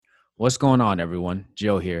What's going on, everyone?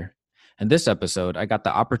 Joe here. In this episode, I got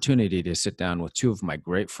the opportunity to sit down with two of my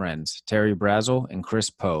great friends, Terry Brazel and Chris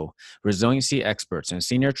Poe, resiliency experts and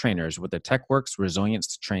senior trainers with the TechWorks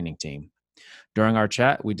Resilience Training Team. During our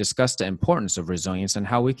chat, we discussed the importance of resilience and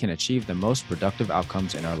how we can achieve the most productive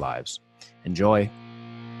outcomes in our lives. Enjoy.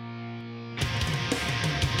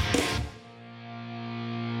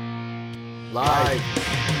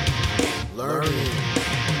 Life, learning,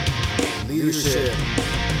 leadership,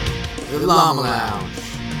 the Llama Lounge.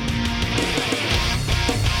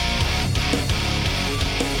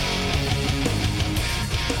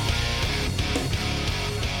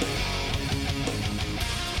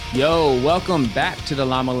 Yo, welcome back to the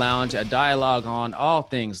Llama Lounge, a dialogue on all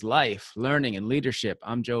things life, learning, and leadership.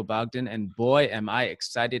 I'm Joe Bogdan, and boy, am I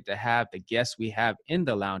excited to have the guests we have in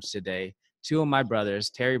the lounge today. Two of my brothers,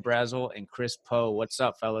 Terry Brazel and Chris Poe. What's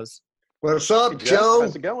up, fellas? What's up, Hey, Joe?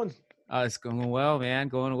 How's it going? It's going well, man.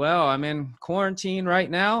 Going well. I'm in quarantine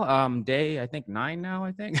right now. Day, I think 9 now,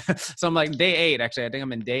 I think. So I'm like day 8, actually. I think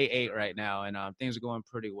I'm in day 8 right now, and things are going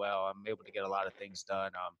pretty well. I'm able to get a lot of things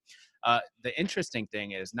done. The interesting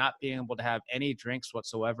thing is not being able to have any drinks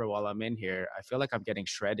whatsoever while I'm in here. I feel like I'm getting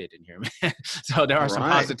shredded in here, man. So there are some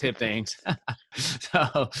positive things.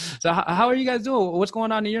 So how are you guys doing? What's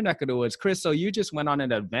going on in your neck of the woods? Chris, so you just went on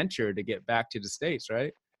an adventure to get back to the States,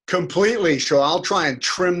 right? Completely. So I'll try and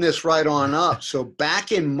trim this right on up. So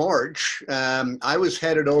back in March, I was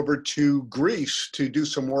headed over to Greece to do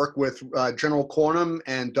some work with General Cornum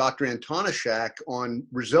and Dr. Antonishak on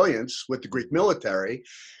resilience with the Greek military.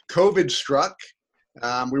 COVID struck.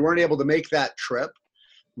 We weren't able to make that trip.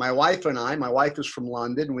 My wife and I, my wife is from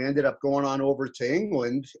London, we ended up going on over to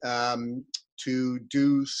England to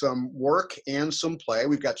do some work and some play.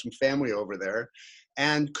 We've got some family over there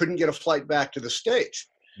and couldn't get a flight back to the States.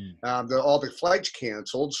 All the flights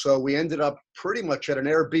canceled, so we ended up pretty much at an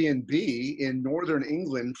Airbnb in northern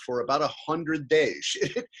England for about 100 days.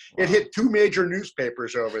 It hit 2 major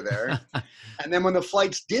newspapers over there. And then when the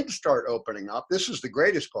flights did start opening up, this is the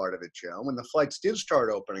greatest part of it, Joe, when the flights did start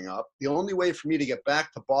opening up, the only way for me to get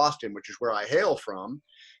back to Boston, which is where I hail from,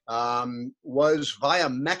 was via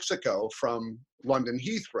Mexico from London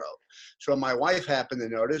Heathrow. So my wife happened to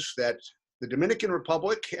notice that the Dominican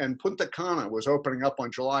Republic and Punta Cana was opening up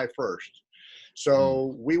on July 1st.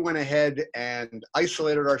 So we went ahead and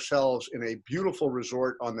isolated ourselves in a beautiful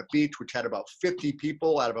resort on the beach, which had about 50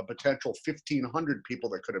 people out of a potential 1,500 people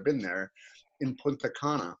that could have been there in Punta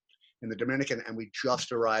Cana in the Dominican. And we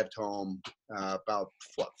just arrived home about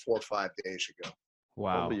 4 or 5 days ago.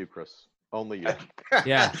 Wow. Only you, Chris. Only you.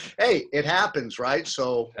 Yeah. Hey, it happens, right?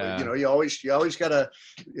 So, you always got to,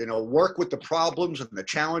 work with the problems and the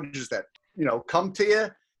challenges that, come to you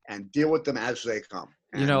and deal with them as they come.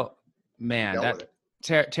 And Man,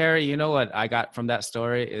 Terry, you know what I got from that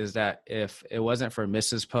story is that if it wasn't for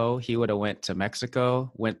Mrs. Poe, he would have went to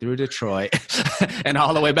Mexico, went through Detroit, and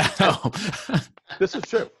all the way back home. This is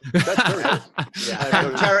true. That's true.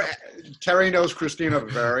 Yeah. Terry knows Christina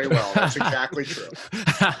very well. That's exactly true.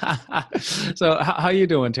 So how you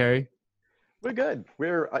doing, Terry? We're good.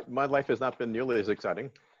 My life has not been nearly as exciting,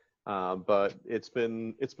 but it's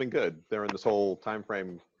been good. During this whole time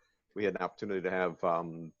frame, we had an opportunity to have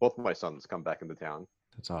both of my sons come back into town.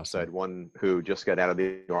 That's awesome. So I had one who just got out of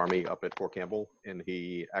the Army up at Fort Campbell, and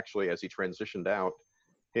he actually, as he transitioned out,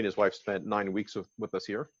 he and his wife spent 9 weeks with us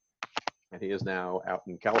here, and he is now out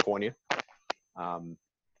in California, and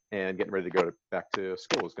getting ready to go back to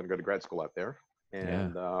school. He's going to go to grad school out there.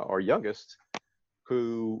 And our youngest,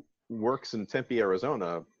 who works in Tempe,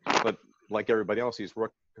 Arizona, but like everybody else, he's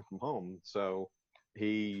working from home. So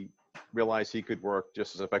he realized he could work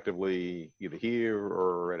just as effectively either here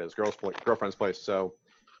or at his girlfriend's place. So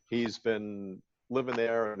he's been living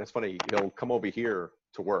there, and it's funny, he'll come over here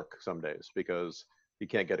to work some days because he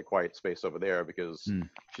can't get a quiet space over there because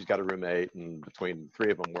she's got a roommate, and between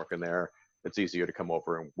 3 of them working there, it's easier to come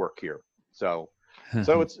over and work here. So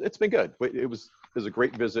it's been good. It was a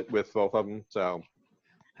great visit with both of them. So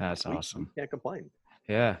that's awesome. We can't complain.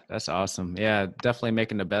 Yeah, that's awesome. Yeah, definitely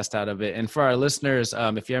making the best out of it. And for our listeners,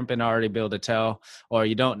 if you haven't been already able to tell, or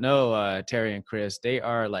you don't know Terry and Chris, they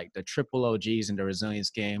are like the triple OGs in the resilience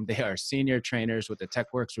game. They are senior trainers with the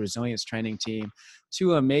TechWorks Resilience Training Team.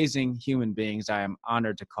 2 amazing human beings I am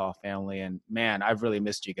honored to call family. And man, I've really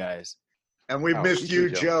missed you guys. And we missed you,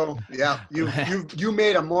 Joe. Yeah, you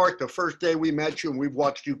made a mark the first day we met you, and we've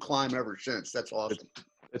watched you climb ever since. That's awesome.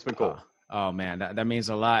 It's been cool. Oh man, that means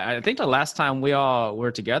a lot. I think the last time we all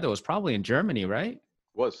were together was probably in Germany, right?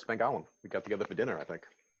 Was St. Gallen. We got together for dinner, I think.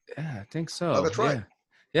 Yeah, I think so. Oh, that's right.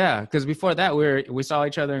 Yeah, because before that we saw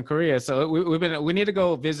each other in Korea, so we need to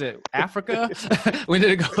go visit Africa. We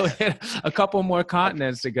need to go hit a couple more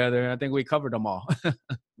continents together, and I think we covered them all.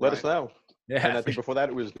 Let us know. Yeah, And I think before that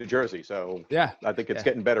it was New Jersey. So yeah, I think it's yeah.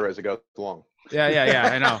 getting better as it goes along.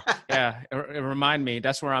 Yeah. I know. Yeah, it remind me.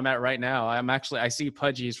 That's where I'm at right now. I see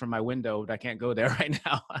Pudgy's from my window, but I can't go there right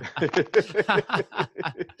now.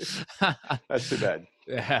 That's too bad.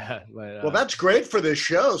 Yeah, but, Well, that's great for this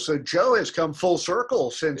show. So Joe has come full circle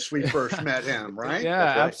since we first met him, right? Yeah,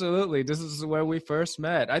 That's right. absolutely. This is where we first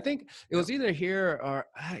met. I think it was either here or,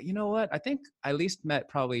 you know what? I think I at least met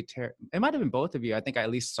probably it might have been both of you. I think I at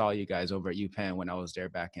least saw you guys over at UPenn when I was there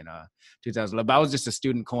back in 2011. But I was just a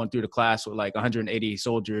student going through the class with like 180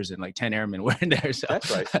 soldiers and like 10 airmen were in there. So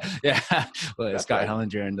That's right. Yeah, well, That's Scott right.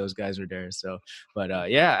 Hellinger and those guys were there. So, but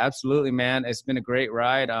yeah, absolutely, man. It's been a great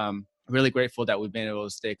ride. Really grateful that we've been able to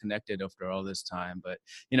stay connected after all this time. But,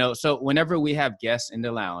 so whenever we have guests in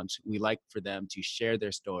the lounge, we like for them to share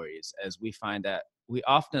their stories, as we find that we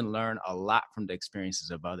often learn a lot from the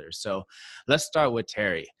experiences of others. So let's start with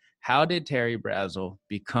Terry. How did Terry Brazel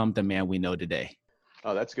become the man we know today?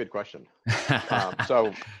 Oh, that's a good question.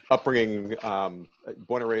 So upbringing, born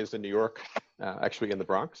and raised in New York, actually in the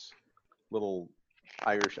Bronx, little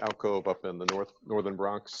Irish alcove up in the northern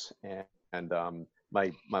Bronx. And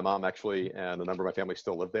my mom actually and a number of my family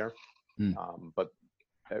still live there. But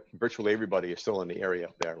virtually everybody is still in the area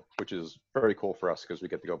up there, which is very cool for us because we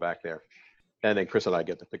get to go back there. And then Chris and I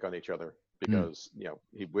get to pick on each other because,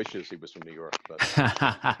 he wishes he was from New York, but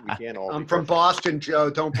we can't all. I'm from Boston, Joe.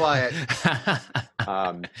 Don't buy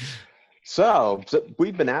it. So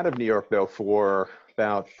we've been out of New York, though, for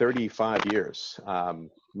about 35 years.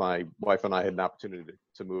 My wife and I had an opportunity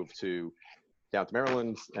to move down to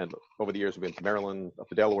Maryland. And over the years, we've been to Maryland, up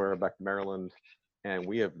to Delaware, back to Maryland. And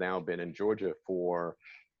we have now been in Georgia for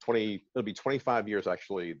it'll be 25 years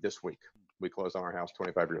actually this week. We closed on our house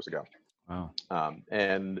 25 years ago. Wow.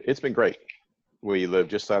 And it's been great. We live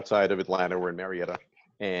just outside of Atlanta. We're in Marietta.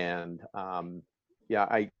 And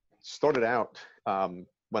I started out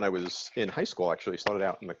when I was in high school, actually started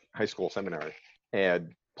out in the high school seminary. I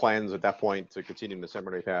had plans at that point to continue in the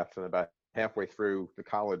seminary path. And about halfway through the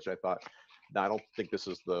college, I thought, no, I don't think this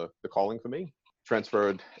is the calling for me.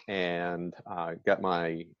 Transferred and got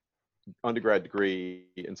my undergrad degree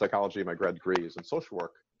in psychology. My grad degree is in social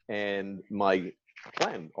work. And my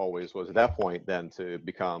plan always was at that point then to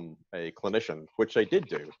become a clinician, which I did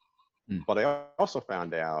do. But I also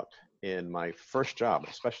found out in my first job,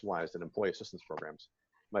 I specialized in employee assistance programs.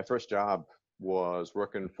 My first job was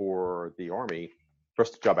working for the Army,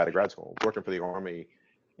 first job out of grad school, working for the Army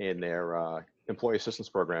in their employee assistance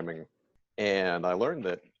programming. And I learned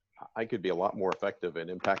that I could be a lot more effective in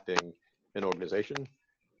impacting an organization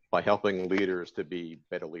by helping leaders to be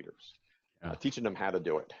better leaders, teaching them how to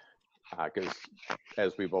do it. Because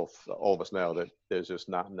as all of us know, that there's just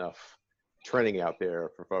not enough training out there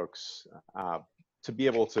for folks to be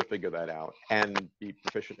able to figure that out and be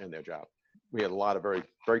proficient in their job. We had a lot of very,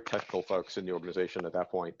 very technical folks in the organization at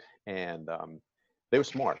that point, and they were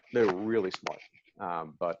smart. They were really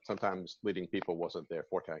smart, but sometimes leading people wasn't their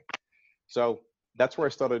forte. So that's where I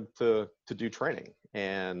started to do training,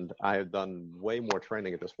 and I have done way more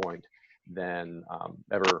training at this point than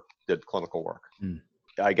ever did clinical work.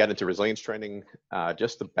 I got into resilience training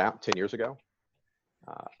just about 10 years ago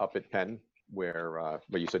up at Penn, where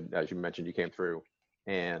you said, as you mentioned, you came through.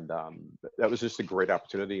 And that was just a great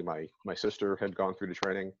opportunity. My sister had gone through the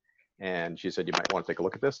training, and she said, you might want to take a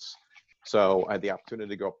look at this. So I had the opportunity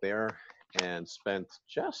to go up there and spent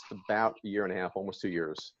just about a year and a half, almost 2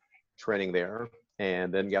 years training there,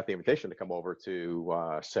 and then got the invitation to come over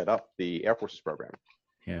to set up the Air Force's program,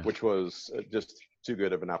 which was just too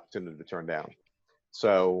good of an opportunity to turn down.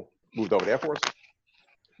 So moved over to Air Force.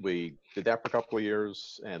 We did that for a couple of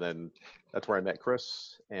years, and then that's where I met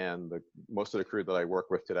Chris and most of the crew that I work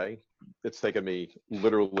with today. It's taken me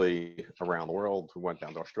literally around the world. We went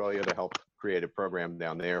down to Australia to help create a program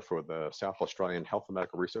down there for the South Australian Health and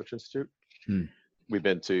Medical Research Institute. We've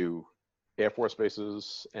been to Air Force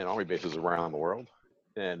bases and Army bases around the world.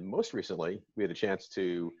 And most recently, we had a chance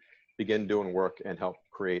to begin doing work and help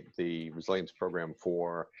create the resilience program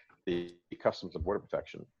for the Customs and Border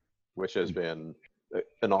Protection, which has been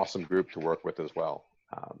an awesome group to work with as well.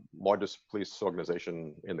 Largest police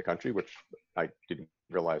organization in the country, which I didn't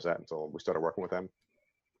realize that until we started working with them.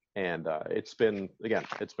 And it's been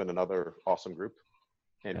another awesome group,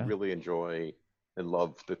 and really enjoy and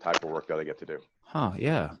love the type of work that I get to do.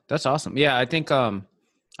 Yeah, that's awesome. Yeah, I think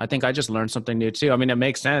I just learned something new too. I mean, it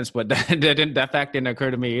makes sense, but that fact didn't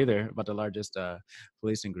occur to me either about the largest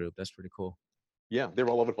policing group. That's pretty cool. Yeah, they're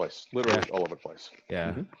all over the place, literally all over the place.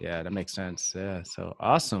 Yeah, Mhm. yeah, that makes sense. Yeah, so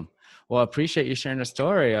awesome. Well, I appreciate you sharing the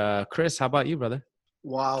story. Chris, how about you, brother?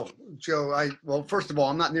 Wow, Joe. Well, first of all,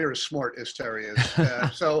 I'm not near as smart as Terry is.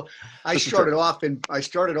 So I Just a trick. started off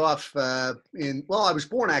in. Well, I was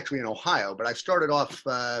born actually in Ohio, but I started off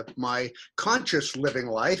my conscious living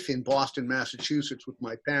life in Boston, Massachusetts, with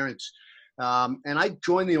my parents. And I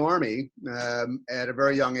joined the Army at a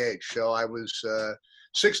very young age. So I was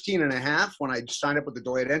 16 and a half when I signed up with the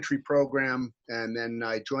delayed entry program, and then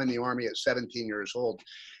I joined the Army at 17 years old.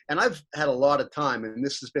 And I've had a lot of time, and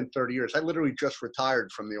this has been 30 years. I literally just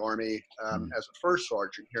retired from the Army as a first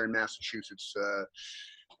sergeant here in Massachusetts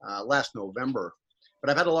last November. But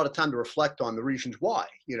I've had a lot of time to reflect on the reasons why,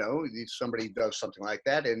 somebody does something like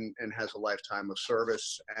that and has a lifetime of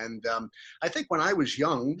service. And I think when I was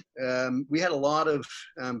young, we had a lot of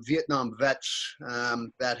Vietnam vets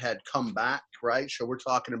that had come back, right? So we're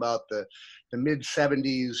talking about the mid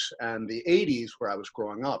 70s and the 80s where I was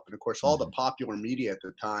growing up. And of course, all the popular media at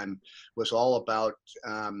the time was all about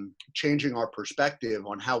changing our perspective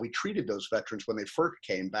on how we treated those veterans when they first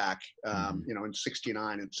came back, in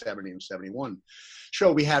 69 and 70 and 71. So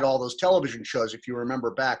we had all those television shows, if you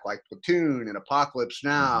remember back, like Platoon and Apocalypse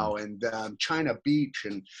Now and China Beach.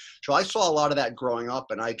 And so I saw a lot of that growing up,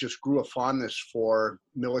 and I just grew a fondness for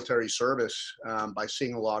military service by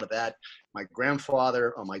seeing a lot of that. My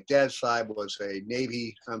grandfather on my dad's side was a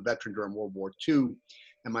Navy veteran during World War II.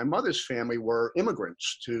 And my mother's family were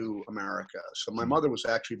immigrants to America. So my mother was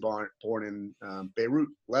actually born in Beirut,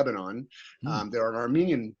 Lebanon. They're an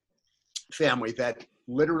Armenian family that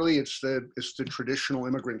literally it's the traditional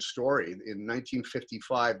immigrant story. In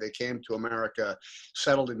 1955, they came to America,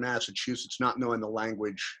 settled in Massachusetts, not knowing the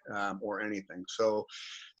language or anything. So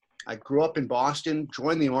I grew up in Boston,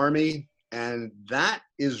 joined the Army, and that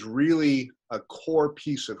is really a core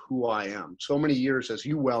piece of who I am. So many years, as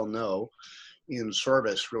you well know, in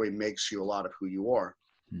service really makes you a lot of who you are.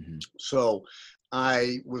 So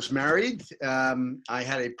I was married. I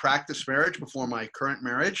had a practice marriage before my current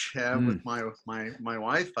marriage with my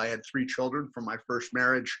wife. I had 3 children from my first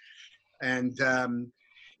marriage. And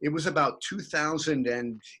it was about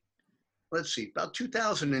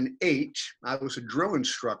 2008, I was a drill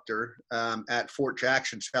instructor at Fort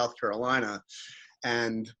Jackson, South Carolina.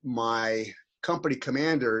 And my company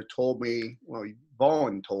commander told me,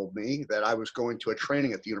 Vaughn told me that I was going to a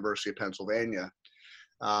training at the University of Pennsylvania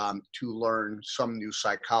to learn some new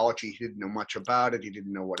psychology. He didn't know much about it. He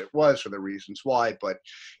didn't know what it was or the reasons why, but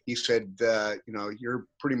he said, you're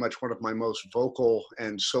pretty much one of my most vocal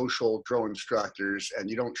and social drill instructors,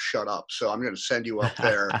 and you don't shut up. So I'm going to send you up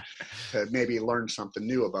there to maybe learn something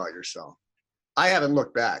new about yourself. I haven't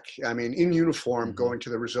looked back. I mean, in uniform, going to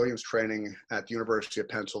the resilience training at the University of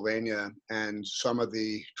Pennsylvania, and some of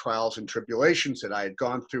the trials and tribulations that I had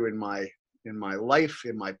gone through in my life,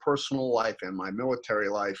 in my personal life and my military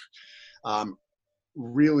life,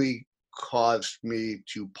 really caused me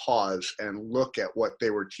to pause and look at what they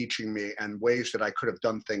were teaching me and ways that I could have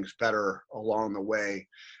done things better along the way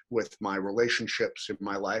with my relationships in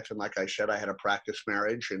my life. And like I said, I had a practice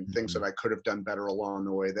marriage and things that I could have done better along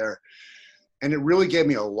the way there. And it really gave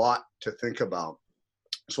me a lot to think about.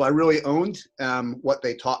 So I really owned what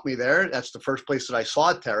they taught me there. That's the first place that I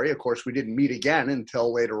saw Terry. Of course, we didn't meet again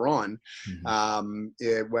until later on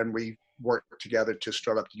when we worked together to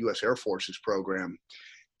start up the U.S. Air Force's program.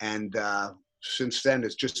 And since then,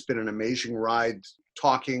 it's just been an amazing ride,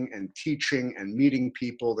 talking and teaching and meeting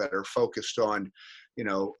people that are focused on,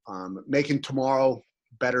 making tomorrow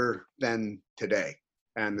better than today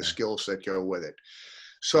and the skills that go with it.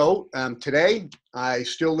 So today, I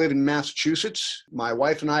still live in Massachusetts. My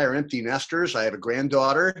wife and I are empty nesters. I have a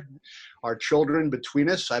granddaughter. Our children between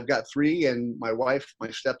us, I've got 3, and my wife,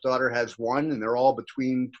 my stepdaughter, has 1, and they're all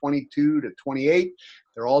between 22 to 28.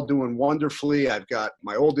 They're all doing wonderfully. I've got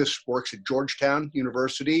my oldest works at Georgetown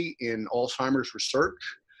University in Alzheimer's research.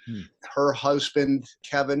 Her husband,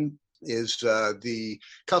 Kevin, is the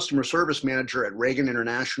customer service manager at Reagan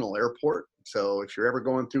International Airport. So if you're ever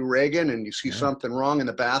going through Reagan and you see something wrong in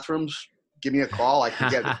the bathrooms, give me a call. I can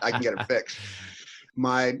get it fixed.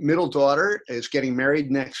 My middle daughter is getting married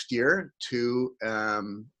next year to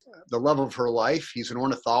the love of her life. He's an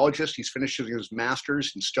ornithologist. He's finishing his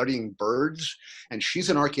master's in studying birds, and she's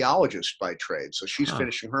an archaeologist by trade. So she's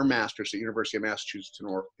finishing her master's at the University of Massachusetts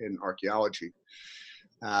in archaeology.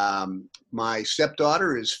 My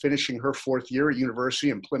stepdaughter is finishing her 4th year at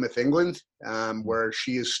university in Plymouth, England, where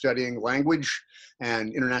she is studying language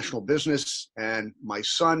and international business. And my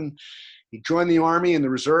son He joined the Army in the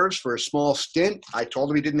reserves for a small stint. I told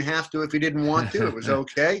him he didn't have to if he didn't want to. It was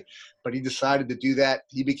okay. But he decided to do that.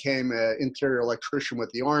 He became an interior electrician with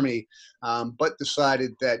the Army, but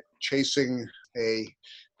decided that chasing a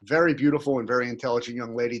very beautiful and very intelligent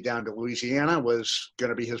young lady down to Louisiana was going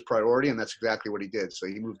to be his priority, and that's exactly what he did. So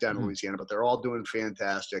he moved down to Louisiana, but they're all doing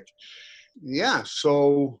fantastic. Yeah,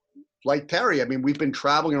 so like Terry, I mean, we've been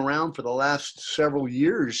traveling around for the last several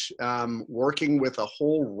years, working with a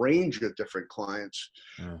whole range of different clients,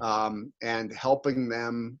 and helping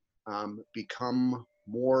them become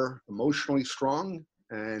more emotionally strong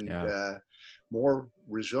and more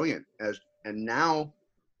resilient. And now,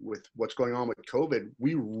 with what's going on with COVID,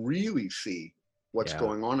 we really see what's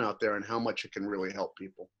going on out there and how much it can really help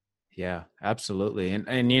people. Yeah, absolutely.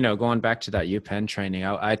 And, you know, going back to that UPenn training,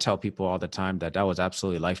 I tell people all the time that was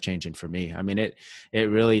absolutely life-changing for me. I mean, it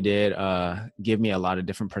really did give me a lot of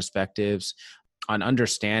different perspectives on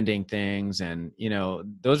understanding things. And, you know,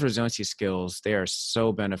 those resiliency skills, they are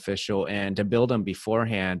so beneficial, and to build them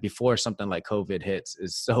beforehand, before something like COVID hits,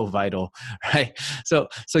 is so vital, right? So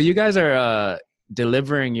you guys are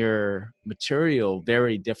delivering your material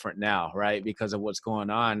very different now, right? Because of what's going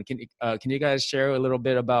on. Can you guys share a little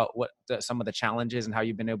bit about what some of the challenges and how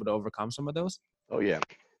you've been able to overcome some of those? Oh yeah.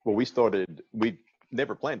 Well, we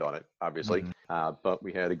never planned on it, obviously, but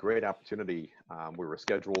we had a great opportunity. We were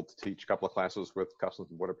scheduled to teach a couple of classes with Customs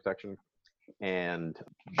and Border Protection, and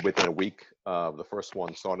within a week of the first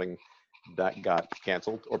one starting, that got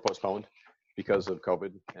canceled or postponed because of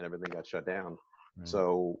COVID, and everything got shut down.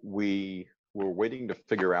 So we were waiting to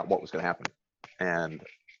figure out what was going to happen. And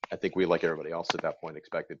I think we, like everybody else at that point,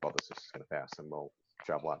 expected, well, this is going to pass and we'll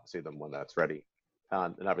travel out and see them when that's ready.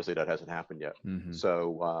 And obviously that hasn't happened yet.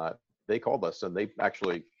 So they called us and they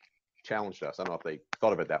actually challenged us. I don't know if they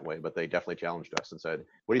thought of it that way, but they definitely challenged us and said,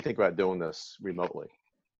 what do you think about doing this remotely?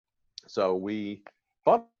 So we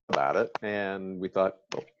thought about it and we thought,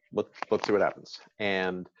 well, let's see what happens.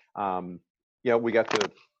 And, we got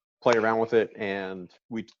to play around with it, and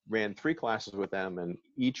we ran 3 classes with them, and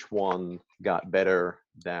each one got better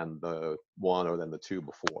than the one or than the 2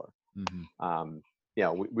 before.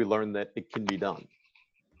 We learned that it can be done.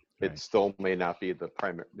 It still may not be the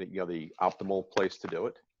primary, the optimal place to do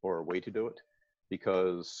it or way to do it,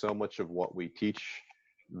 because so much of what we teach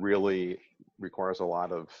really requires a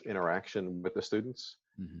lot of interaction with the students.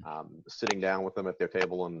 Sitting down with them at their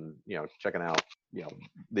table and checking out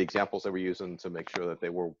the examples that we're using to make sure that they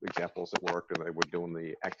were examples that worked and they were doing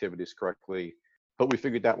the activities correctly. But we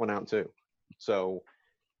figured that one out too. So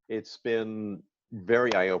it's been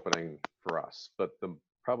very eye-opening for us. But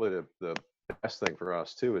probably the best thing for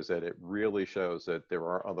us too is that it really shows that there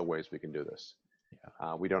are other ways we can do this.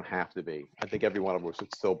 We don't have to be. I think every one of us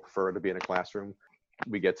would still prefer to be in a classroom.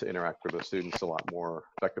 We get to interact with the students a lot more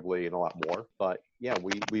effectively and a lot more. But yeah,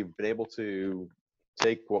 we've been able to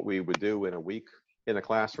take what we would do in a week in a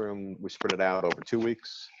classroom, we spread it out over 2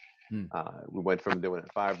 weeks. We went from doing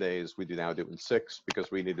it 5 days, we now do it in 6, because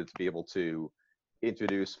we needed to be able to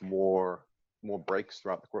introduce more breaks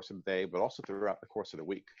throughout the course of the day, but also throughout the course of the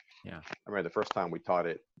week. I remember the first time we taught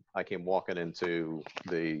it, I came walking into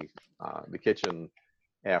the kitchen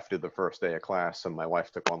after the first day of class, and my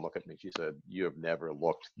wife took one look at me. She said, "You have never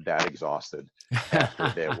looked that exhausted after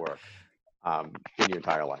a day of work in your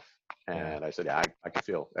entire life." And I said, "Yeah, I can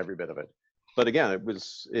feel every bit of it." But again,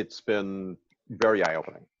 it's been very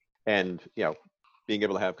eye-opening. And being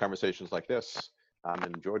able to have conversations like this. I'm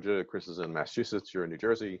in Georgia, Chris is in Massachusetts, you're in New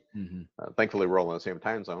Jersey. Thankfully, we're all in the same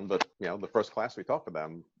time zone. But the first class we taught to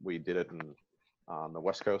them, we did it on the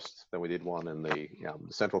West Coast. Then we did one in the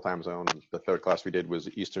Central time zone. The third class we did was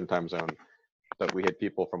Eastern time zone. But we had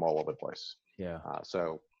people from all over the place.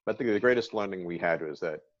 So I think the greatest learning we had was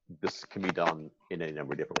that this can be done in any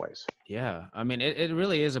number of different ways. Yeah, I mean, it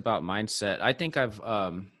really is about mindset. I think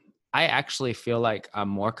I actually feel like I'm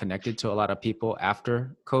more connected to a lot of people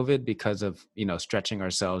after COVID because of, stretching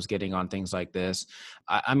ourselves, getting on things like this.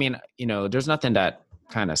 I mean, there's nothing that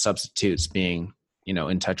kind of substitutes being,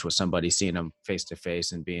 in touch with somebody, seeing them face to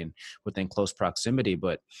face and being within close proximity.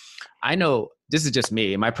 But I know this is just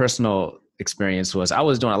me. My personal experience was I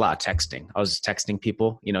was doing a lot of texting. I was texting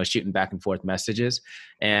people, shooting back and forth messages.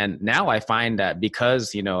 And now I find that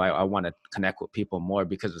because, I want to connect with people more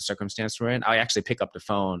because of the circumstance we're in, I actually pick up the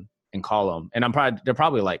phone and call them. And they're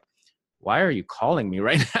probably like why are you calling me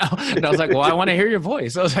right now? And I was like, well, I want to hear your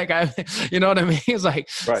voice. I was like, you know what I mean? It's like,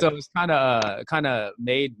 Right. so it's kind of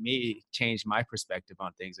made me change my perspective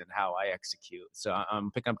on things and how I execute. So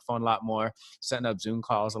I'm picking up the phone a lot more, setting up Zoom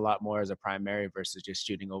calls a lot more as a primary versus just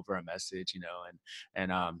shooting over a message,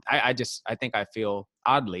 and I think I feel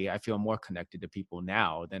more connected to people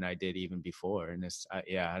now than I did even before. And it's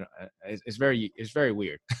very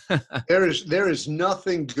weird. There is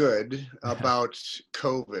nothing good about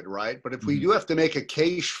COVID, right? But if we do have to make a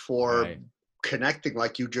case for Right. connecting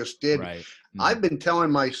like you just did, Right. I've been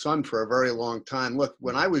telling my son for a very long time, look,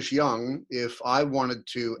 when I was young, if I wanted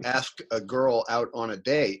to ask a girl out on a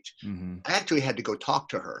date, Mm-hmm. I actually had to go talk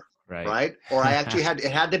to her. Right. Right. Or I actually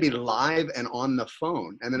it had to be live and on the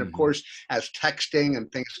phone. And then, of course, as texting and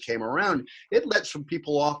things came around, it let some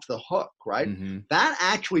people off the hook. Right. Mm-hmm. That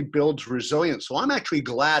actually builds resilience. So I'm actually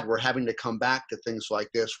glad we're having to come back to things like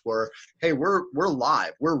this where, hey, we're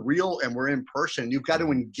live, we're real, and we're in person. You've got to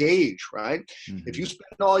engage. Right. Mm-hmm. If you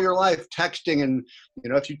spend all your life texting and,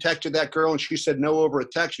 if you texted that girl and she said no over a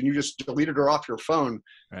text and you just deleted her off your phone,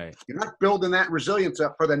 right, you're not building that resilience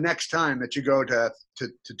up for the next time that you go to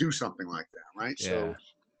do something like that, right? Yeah. So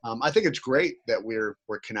I think it's great that we're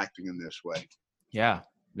connecting in this way. Yeah.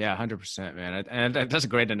 Yeah, 100%, man. And that's a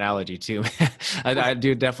great analogy too. I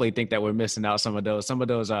do definitely think that we're missing out some of those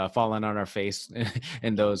falling on our face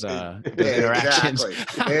in those interactions.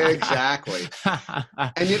 Exactly.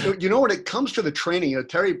 And when it comes to the training,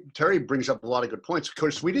 Terry brings up a lot of good points. Of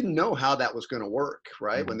course, we didn't know how that was going to work,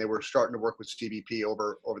 right? When they were starting to work with CBP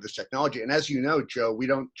over this technology. And as you know, Joe, we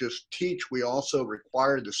don't just teach, we also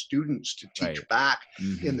require the students to teach back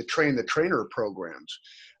in the train the trainer programs.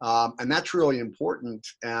 And that's really important.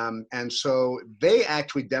 And so they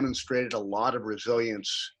actually demonstrated a lot of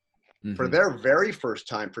resilience for their very first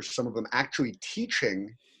time, for some of them actually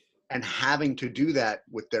teaching and having to do that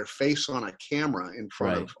with their face on a camera in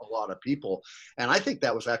front of a lot of people. And I think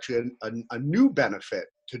that was actually a new benefit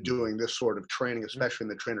to doing this sort of training, especially in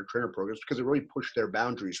the trainer-trainer programs, because it really pushed their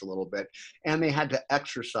boundaries a little bit. And they had to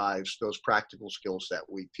exercise those practical skills that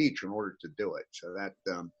we teach in order to do it. So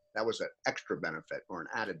that was an extra benefit or an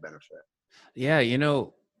added benefit. Yeah,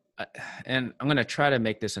 and I'm going to try to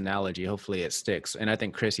make this analogy. Hopefully it sticks. And I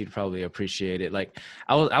think Chris, you'd probably appreciate it. Like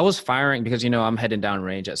I was firing because, I'm heading down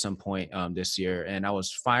range at some point this year, and I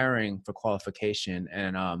was firing for qualification.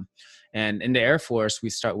 And in the Air Force, we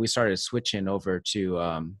started switching over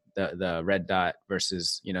to the red dot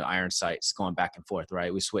versus, iron sights, going back and forth.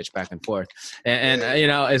 Right. We switched back and forth. And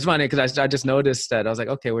it's funny because I just noticed that I was like,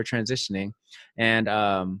 okay, we're transitioning. And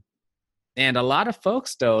a lot of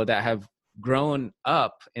folks though that have grown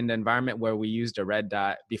up in the environment where we used a red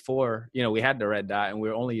dot before, we had the red dot and we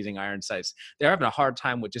were only using iron sights. They're having a hard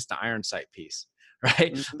time with just the iron sight piece,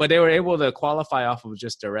 right? But they were able to qualify off of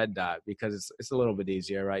just a red dot because it's a little bit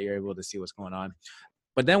easier, right? You're able to see what's going on.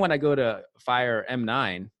 But then when I go to fire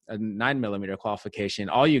M9, a 9mm qualification,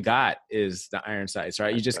 all you got is the iron sights,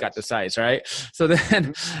 right? You just got the sights, right? So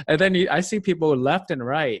then, I see people left and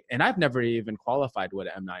right, and I've never even qualified with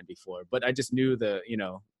an M9 before, but I just knew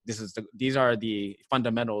these are the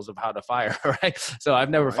fundamentals of how to fire, right? So I've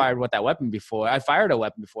never fired with that weapon before. I fired a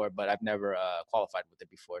weapon before, but I've never qualified with it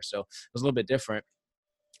before. So it was a little bit different.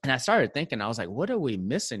 And I started thinking, I was like, what are we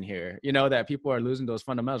missing here? That people are losing those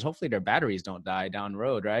fundamentals. Hopefully their batteries don't die down the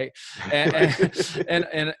road, right?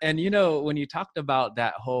 And when you talked about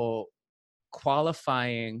that whole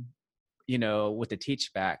qualifying, with the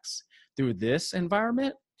teach backs through this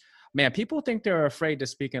environment, man, people think they're afraid to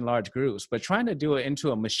speak in large groups, but trying to do it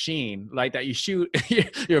into a machine like that you shoot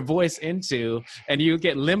your voice into and you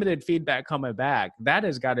get limited feedback coming back, that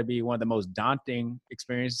has got to be one of the most daunting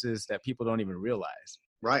experiences that people don't even realize.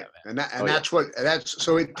 Right.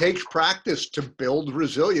 So it takes practice to build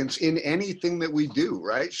resilience in anything that we do,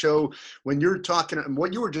 right? So when you're talking,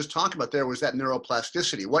 what you were just talking about there was that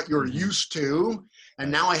neuroplasticity, what you're used to,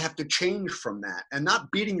 and now I have to change from that, and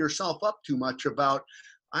not beating yourself up too much about,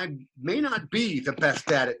 I may not be the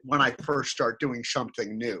best at it when I first start doing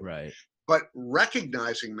something new. Right. But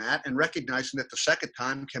recognizing that and recognizing that the second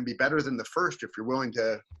time can be better than the first if you're willing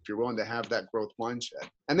to have that growth mindset.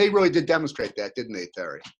 And they really did demonstrate that, didn't they,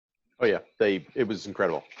 Terry? Oh yeah, it was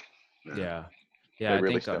incredible. Yeah. They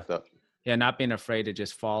really stepped up. Yeah, not being afraid to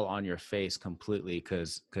just fall on your face completely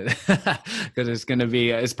because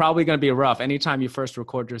it's probably going to be rough anytime you first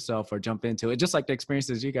record yourself or jump into it, just like the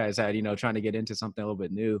experiences you guys had, trying to get into something a little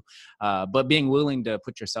bit new, but being willing to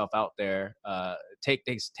put yourself out there, take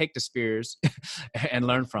the spears and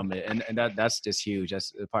learn from it. And that's just huge.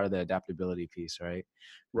 That's part of the adaptability piece, right?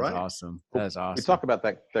 That's awesome. That's awesome. We talk about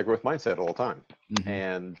that growth mindset all the time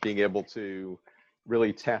and being able to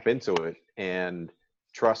really tap into it and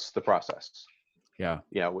trust the process. Yeah.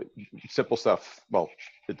 Simple stuff. Well,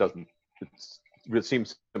 it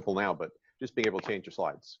seems simple now, but just being able to change your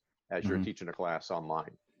slides as you're teaching a class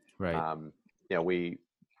online. Right.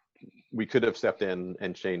 We could have stepped in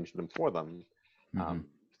and changed them for them,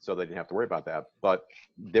 so they didn't have to worry about that. But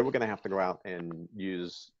they were going to have to go out and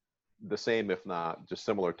use the same, if not just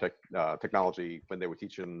similar technology when they were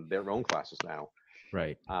teaching their own classes now.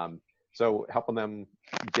 Right. So helping them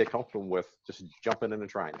get comfortable with just jumping in and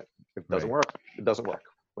trying it. If it doesn't work, it doesn't work.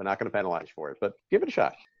 We're not going to penalize you for it, but give it a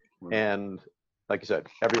shot. And like you said,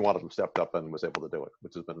 every one of them stepped up and was able to do it,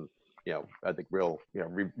 which has been, I think real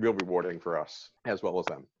rewarding for us as well as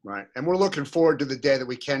them. Right. And we're looking forward to the day that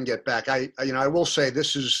we can get back. I will say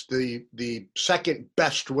this is the second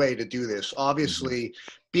best way to do this. Obviously,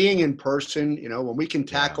 being in person, when we can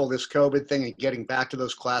tackle this COVID thing and getting back to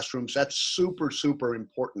those classrooms, that's super, super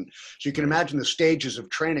important. So you can imagine the stages of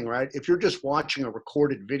training, right? If you're just watching a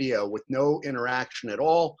recorded video with no interaction at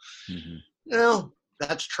all,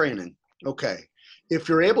 that's training. Okay. If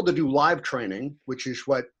you're able to do live training, which is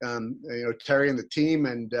what Terry and the team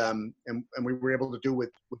and we were able to do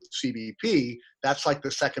with CBP, that's like the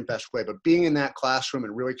second best way. But being in that classroom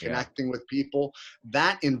and really connecting with people,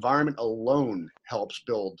 that environment alone helps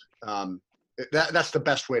build. That's the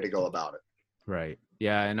best way to go about it. Right.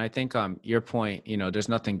 Yeah. And I think your point, there's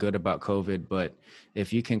nothing good about COVID, but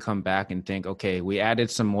if you can come back and think, okay, we added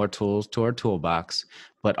some more tools to our toolbox,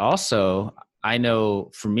 but also I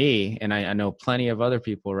know for me, and I know plenty of other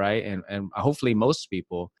people, right? And hopefully most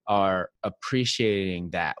people are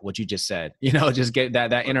appreciating that, what you just said, just get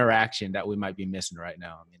that interaction that we might be missing right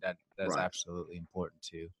now. I mean, that's absolutely important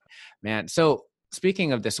too, man. So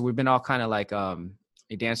speaking of this, we've been all kind of like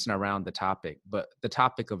dancing around the topic, but the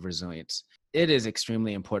topic of resilience, it is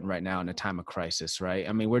extremely important right now in a time of crisis, right?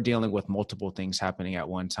 I mean, we're dealing with multiple things happening at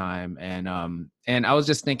one time. And I was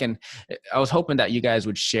just thinking, I was hoping that you guys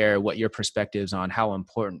would share what your perspectives on how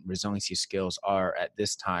important resiliency skills are at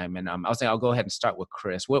this time. And I was thinking, I'll go ahead and start with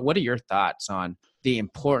Chris. What are your thoughts on the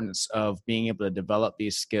importance of being able to develop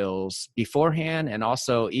these skills beforehand and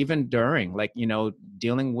also even during, like,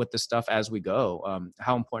 dealing with the stuff as we go,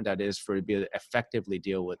 how important that is for to be able to effectively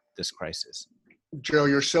deal with this crisis? Joe,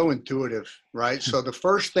 you're so intuitive, right? So the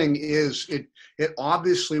first thing is it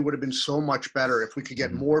obviously would have been so much better if we could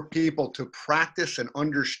get more people to practice and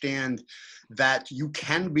understand that you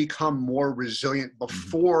can become more resilient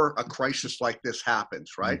before a crisis like this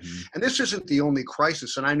happens, right? And this isn't the only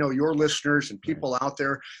crisis. And I know your listeners and people out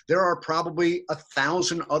there are probably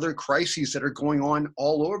 1,000 other crises that are going on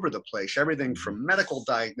all over the place. Everything from medical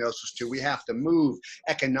diagnosis to we have to move,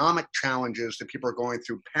 economic challenges that people are going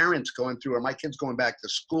through, parents going through, or my kids going back to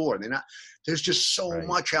school, and there's just so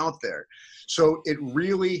much out there. So it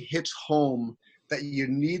really hits home that you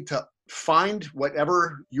need to find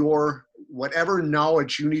whatever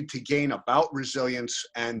knowledge you need to gain about resilience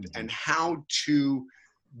and how to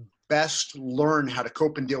best learn how to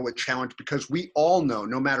cope and deal with challenge, because we all know,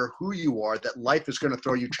 no matter who you are, that life is going to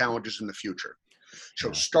throw you challenges in the future.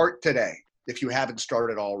 So start today if you haven't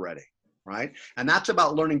started already. Right? And that's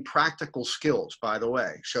about learning practical skills, by the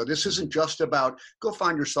way. So this isn't just about go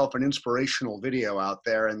find yourself an inspirational video out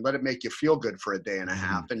there and let it make you feel good for a day and a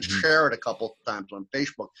half and share it a couple times on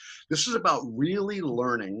Facebook. This is about really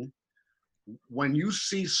learning when you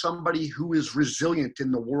see somebody who is resilient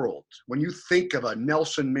in the world, when you think of a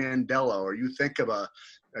Nelson Mandela or you think of a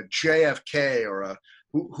JFK or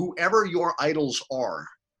whoever your idols are,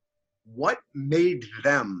 what made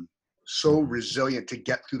them so resilient to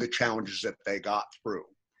get through the challenges that they got through,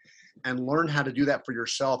 and learn how to do that for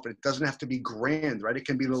yourself. And it doesn't have to be grand, right? It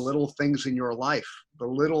can be the little things in your life, the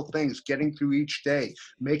little things, getting through each day,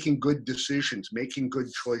 making good decisions, making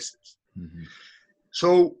good choices.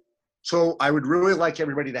 So I would really like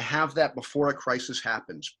everybody to have that before a crisis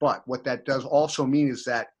happens. But what that does also mean is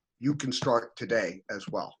that you can start today as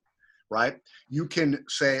well, right? You can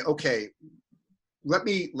say, okay, let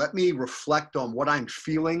me reflect on what I'm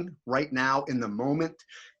feeling right now in the moment.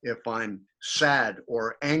 If I'm sad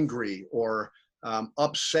or angry or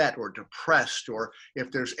upset or depressed, or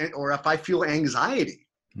if I feel anxiety,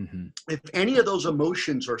 if any of those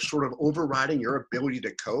emotions are sort of overriding your ability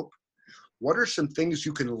to cope, what are some things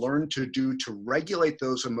you can learn to do to regulate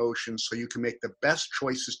those emotions so you can make the best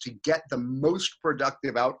choices to get the most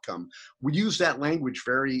productive outcome? We use that language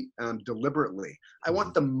very deliberately. I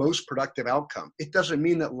want the most productive outcome. It doesn't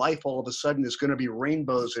mean that life all of a sudden is going to be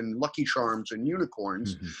rainbows and Lucky Charms and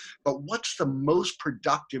unicorns, but what's the most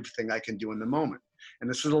productive thing I can do in the moment? And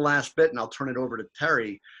this is the last bit, and I'll turn it over to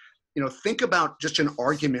Terry. Think about just an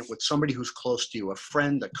argument with somebody who's close to you, a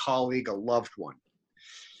friend, a colleague, a loved one.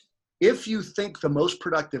 If you think the most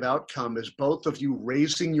productive outcome is both of you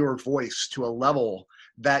raising your voice to a level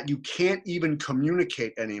that you can't even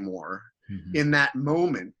communicate anymore in that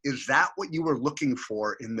moment, is that what you were looking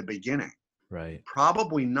for in the beginning? Right.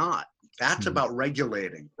 Probably not. That's about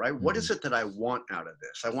regulating, right? What is Mhm. it that I want out of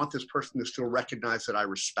this? I want this person to still recognize that I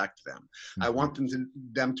respect them. I want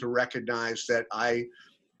them to recognize that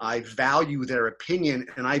I value their opinion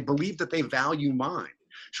and I believe that they value mine.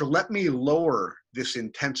 So let me lower this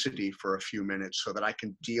intensity for a few minutes so that I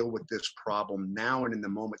can deal with this problem now and in the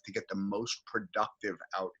moment to get the most productive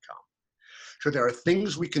outcome. So there are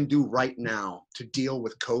things we can do right now to deal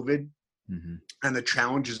with COVID and the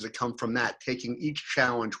challenges that come from that, taking each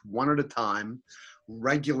challenge one at a time,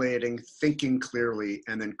 regulating, thinking clearly,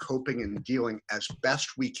 and then coping and dealing as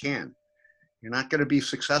best we can. You're not going to be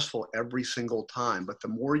successful every single time, but the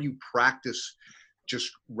more you practice just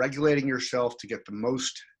regulating yourself to get the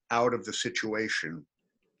most out of the situation,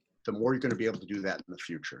 the more you're going to be able to do that in the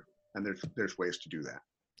future. And there's ways to do that.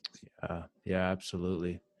 Yeah,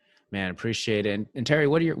 absolutely. Man, appreciate it. And Terry,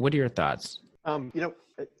 what are your thoughts?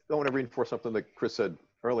 I want to reinforce something that Chris said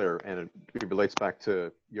earlier, and it relates back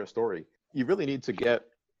to your story. You really need to get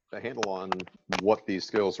a handle on what these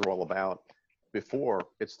skills are all about before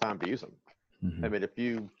it's time to use them. I mean, if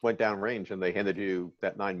you went down range and they handed you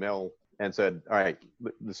that 9mm and said, all right,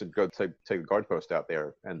 listen, go take a guard post out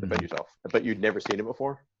there and defend yourself, but you'd never seen it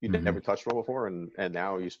before, you'd never touched one before, and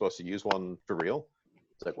now you're supposed to use one for real.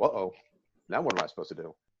 It's like, whoa, now what am I supposed to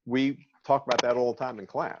do? We talk about that all the time in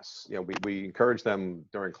class. We encourage them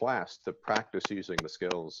during class to practice using the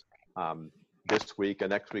skills this week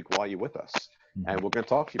and next week while you're with us. And we're going to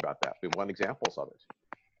talk to you about that. We want examples of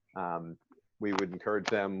it. We would encourage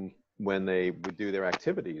them when they would do their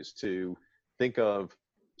activities to think of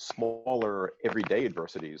smaller everyday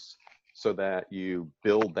adversities so that you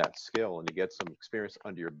build that skill and you get some experience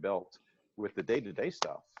under your belt with the day-to-day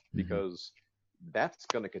stuff, because that's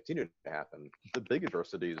going to continue to happen. The big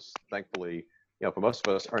adversities, thankfully, for most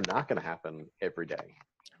of us, are not going to happen every day.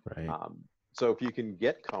 Right. So if you can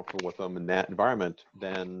get comfortable with them in that environment,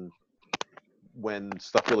 then when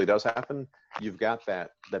stuff really does happen, you've got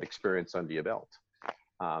that experience under your belt.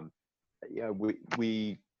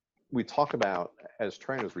 We talk about, as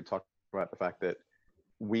trainers, we talk about the fact that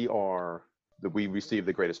we receive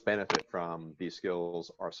the greatest benefit from these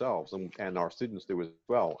skills ourselves, and our students do as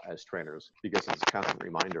well as trainers, because it's a constant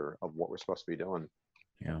reminder of what we're supposed to be doing.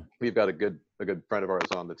 Yeah. We've got a good friend of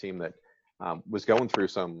ours on the team that was going through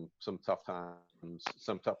some tough times,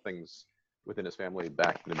 some tough things within his family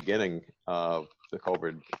back in the beginning of the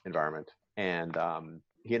COVID environment. And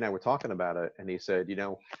he and I were talking about it, and he said,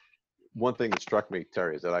 one thing that struck me,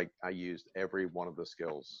 Terry, is that I used every one of the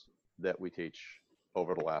skills that we teach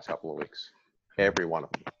over the last couple of weeks. Every one of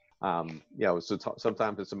them. So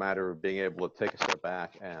sometimes it's a matter of being able to take a step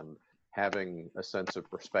back and having a sense of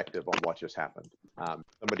perspective on what just happened.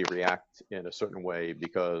 Somebody react in a certain way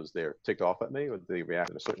because they're ticked off at me, or they react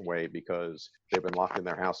in a certain way because they've been locked in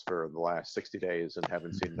their house for the last 60 days and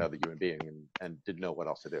haven't seen another human being and didn't know what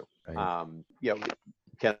else to do. Right.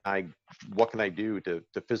 What can I do to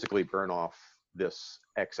physically burn off this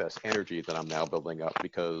excess energy that I'm now building up?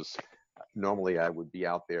 Because normally I would be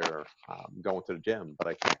out there going to the gym, but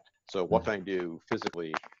I can't. So what can I do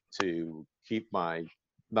physically to keep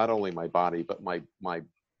not only my body, but my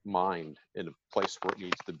mind in a place where it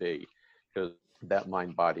needs to be? Because that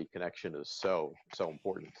mind-body connection is so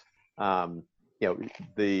important.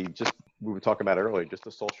 We were talking about earlier, just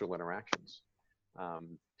the social interactions.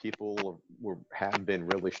 People have been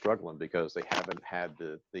really struggling because they haven't had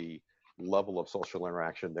the level of social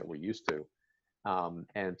interaction that we're used to,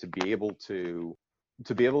 and to be able to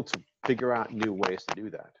figure out new ways to do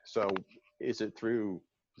that. So is it through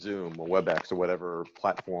Zoom or WebEx or whatever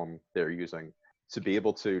platform they're using, to be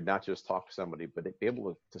able to not just talk to somebody, but be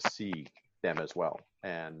able to see them as well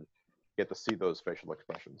and get to see those facial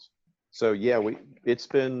expressions. So it's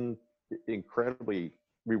been incredibly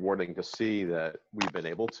rewarding to see that we've been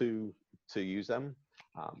able to use them.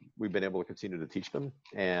 We've been able to continue to teach them,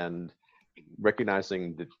 and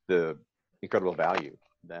recognizing the incredible value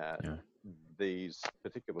that these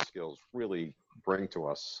particular skills really bring to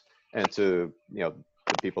us and to the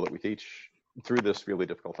people that we teach through this really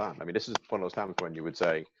difficult time. I mean, this is one of those times when you would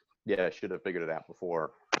say, I should have figured it out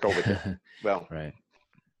before COVID hit. Well, right.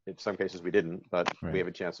 In some cases we didn't, but Right. we have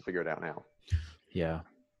a chance to figure it out now. Yeah.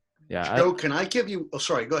 Joe, can I give you,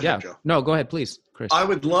 sorry, go ahead, Joe. No, go ahead, please, Chris. I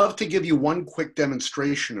would love to give you one quick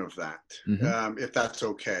demonstration of that, if that's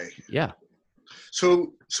okay. Yeah.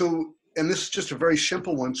 So and this is just a very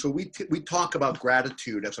simple one. So we talk about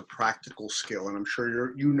gratitude as a practical skill, and I'm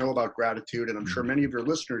sure you know about gratitude, and I'm sure many of your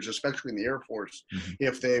listeners, especially in the Air Force,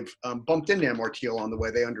 if they've bumped into MRT along the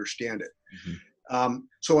way, they understand it.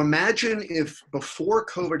 So imagine if before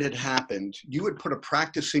COVID had happened, you had put a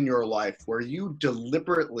practice in your life where you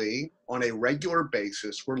deliberately, on a regular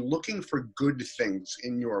basis, were looking for good things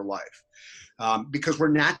in your life. Because we're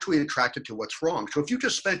naturally attracted to what's wrong. So if you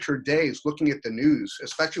just spent your days looking at the news,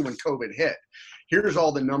 especially when COVID hit, here's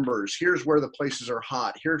all the numbers, here's where the places are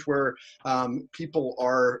hot, here's where people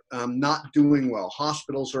are not doing well,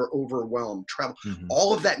 hospitals are overwhelmed, travel,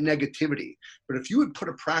 all of that negativity. But if you would put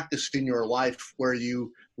a practice in your life where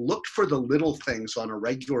you looked for the little things on a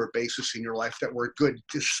regular basis in your life that were good,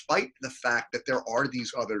 despite the fact that there are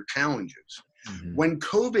these other challenges. When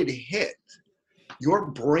COVID hit, your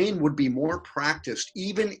brain would be more practiced,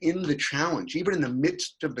 even in the challenge, even in the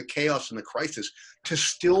midst of the chaos and the crisis, to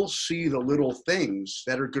still see the little things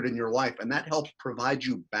that are good in your life. And that helps provide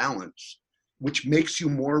you balance, which makes you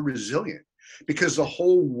more resilient, because the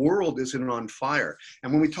whole world isn't on fire.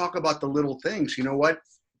 And when we talk about the little things, you know what?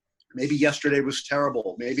 Maybe yesterday was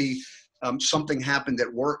terrible. Maybe something happened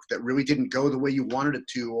at work that really didn't go the way you wanted it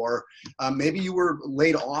to, or maybe you were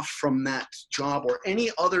laid off from that job, or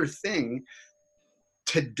any other thing.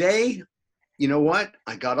 Today, you know what?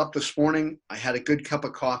 I got up this morning, I had a good cup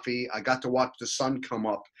of coffee, I got to watch the sun come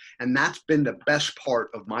up, and that's been the best part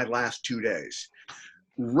of my last 2 days.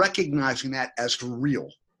 Recognizing that as real.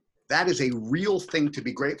 That is a real thing to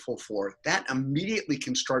be grateful for. That immediately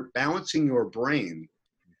can start balancing your brain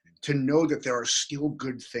to know that there are still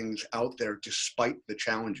good things out there despite the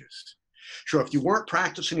challenges. So if you weren't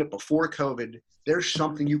practicing it before COVID, there's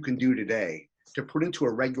something you can do today to put into a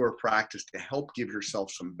regular practice to help give yourself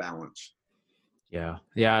some balance. Yeah,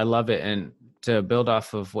 I love it. And to build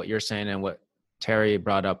off of what you're saying and what Terry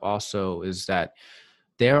brought up also is that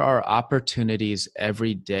there are opportunities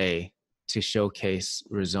every day to showcase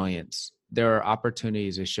resilience. There are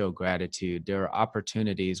opportunities to show gratitude. There are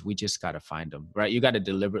opportunities, we just got to find them, right? You got to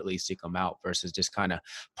deliberately seek them out versus just kind of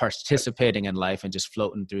participating in life and just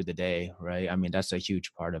floating through the day, right? I mean, that's a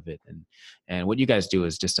huge part of it. And what you guys do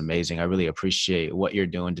is just amazing. I really appreciate what you're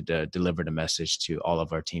doing to deliver the message to all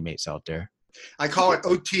of our teammates out there. I call it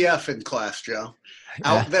OTF in class, Joe.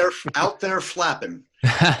 Out there flapping.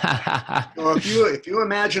 So if you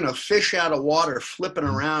imagine a fish out of water flipping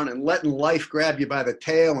around and letting life grab you by the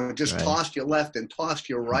tail and just toss you left and toss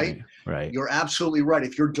you right, you're absolutely right.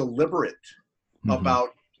 If you're deliberate about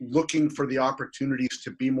looking for the opportunities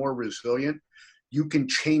to be more resilient, you can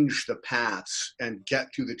change the paths and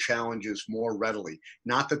get through the challenges more readily.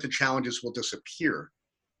 Not that the challenges will disappear,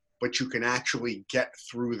 but you can actually get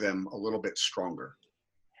through them a little bit stronger.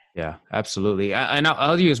 Yeah, absolutely. And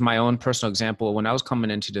I'll use my own personal example. When I was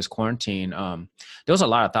coming into this quarantine, there was a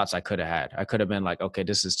lot of thoughts I could have had. I could have been like, okay,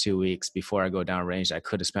 this is 2 weeks before I go down range. I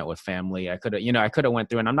could have spent with family. I could have went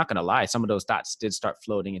through, and I'm not going to lie, some of those thoughts did start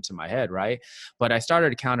floating into my head, right? But I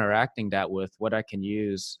started counteracting that with what I can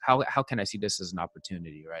use. How can I see this as an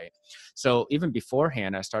opportunity, right? So even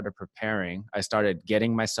beforehand, I started preparing. I started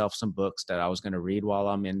getting myself some books that I was going to read while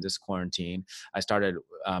I'm in this quarantine. I started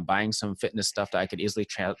buying some fitness stuff that I could easily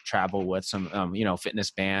travel with, some fitness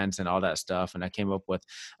bands and all that stuff. And I came up with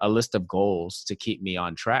a list of goals to keep me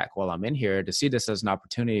on track while I'm in here, to see this as an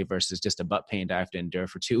opportunity versus just a butt pain that I have to endure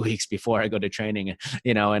for 2 weeks before I go to training,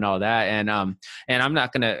 and all that. And I'm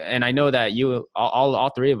not gonna, and I know that you all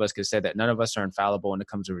three of us could say that none of us are infallible when it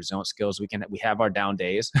comes to resilience skills. We have our down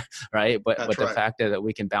days, right? But the fact that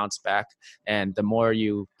we can bounce back, and the more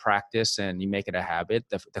you practice and you make it a habit,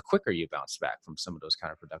 the quicker you bounce back from some of those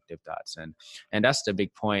counterproductive thoughts. And that's the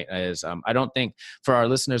big point. Is I don't think, for our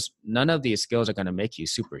listeners, none of these skills are going to make you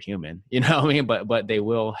superhuman, but they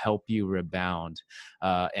will help you rebound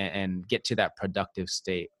and get to that productive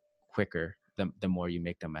state quicker the more you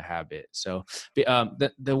make them a habit. So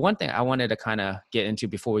the one thing I wanted to kind of get into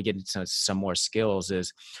before we get into some more skills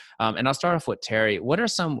is, and I'll start off with Terry, what are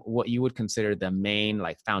what you would consider the main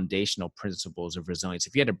foundational principles of resilience?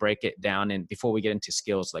 If you had to break it down, and before we get into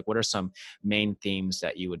skills, what are some main themes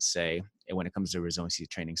that you would say when it comes to resiliency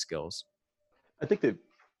training skills? I think that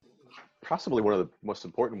possibly one of the most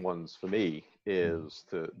important ones for me is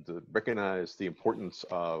to recognize the importance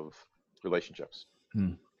of relationships.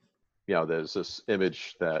 There's this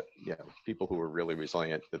image that, people who are really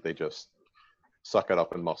resilient, that they just suck it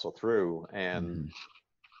up and muscle through. And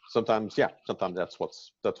sometimes that's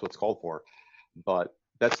what's called for, but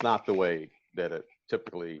that's not the way that it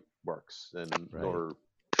typically works, and nor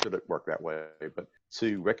should it work that way. But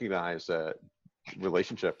to recognize that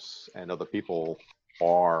relationships and other people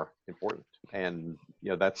are important. And,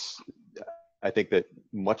 I think that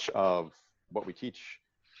much of what we teach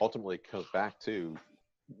ultimately comes back to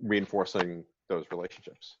reinforcing those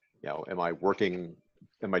relationships. Am I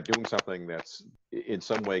doing something that's in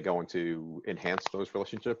some way going to enhance those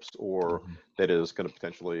relationships, or that is going to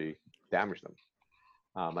potentially damage them?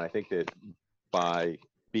 And I think that by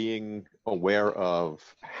being aware of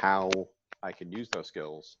how I can use those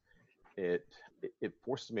skills, it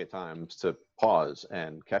forces me at times to pause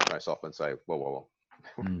and catch myself and say, whoa.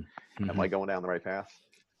 Mm-hmm. Am I going down the right path?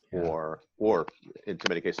 Yeah. Or in too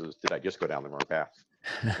many cases, did I just go down the wrong path?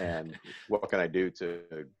 And what can I do to,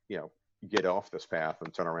 get off this path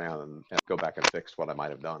and turn around and go back and fix what I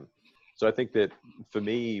might have done? So I think that for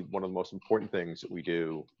me, one of the most important things that we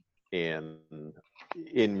do in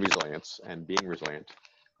resilience and being resilient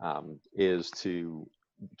is to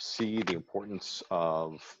see the importance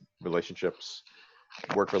of relationships,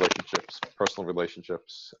 work relationships, personal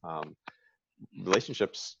relationships,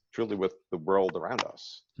 relationships truly with the world around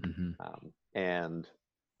us. And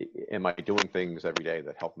am I doing things every day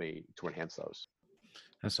that help me to enhance those?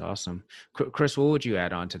 That's awesome. Chris, what would you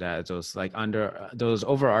add on to that? Those those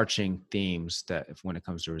overarching themes that when it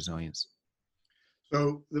comes to resilience?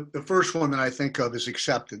 So the first one that I think of is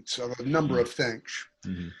acceptance of a number of things.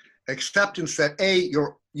 Mm-hmm. Acceptance that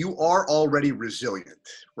you are already resilient,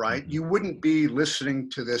 right? Mm-hmm. You wouldn't be listening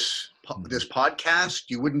to this podcast.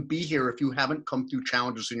 You wouldn't be here if you haven't come through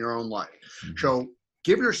challenges in your own life. Mm-hmm. So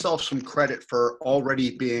give yourself some credit for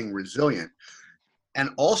already being resilient,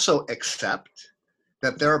 and also accept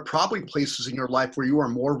that there are probably places in your life where you are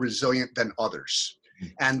more resilient than others.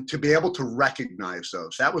 And to be able to recognize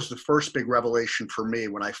those. That was the first big revelation for me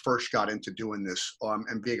when I first got into doing this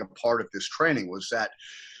and being a part of this training, was that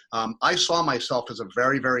I saw myself as a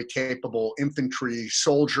very, very capable infantry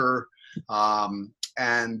soldier.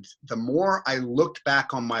 And the more I looked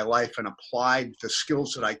back on my life and applied the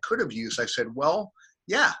skills that I could have used, I said, well,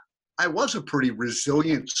 yeah, I was a pretty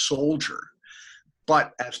resilient soldier.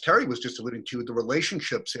 But as Terry was just alluding to, the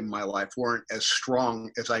relationships in my life weren't as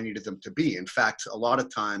strong as I needed them to be. In fact, a lot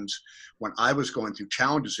of times when I was going through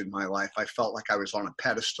challenges in my life, I felt like I was on a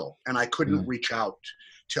pedestal and I couldn't reach out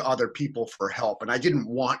to other people for help. And I didn't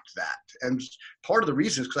want that. And part of the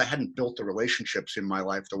reason is because I hadn't built the relationships in my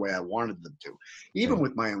life the way I wanted them to, even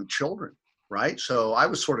with my own children, right? So I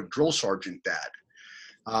was sort of drill sergeant dad.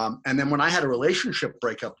 And then when I had a relationship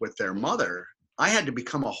breakup with their mother, I had to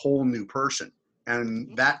become a whole new person.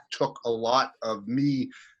 And that took a lot of me,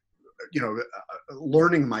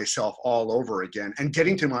 learning myself all over again and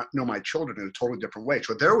getting to know my children in a totally different way.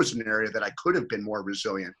 So there was an area that I could have been more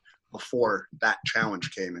resilient before that challenge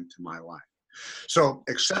came into my life. So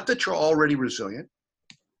accept that you're already resilient.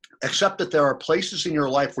 Accept that there are places in your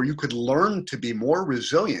life where you could learn to be more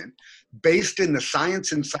resilient based in the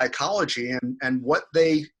science and psychology and what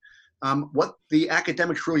the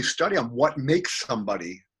academics really study on what makes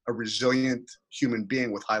somebody a resilient human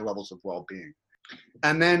being with high levels of well-being.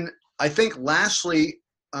 And then I think lastly,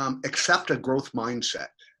 accept a growth mindset,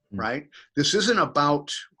 right? This isn't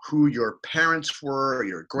about who your parents were or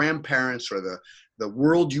your grandparents or the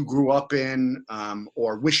world you grew up in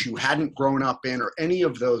or wish you hadn't grown up in or any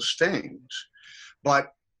of those things,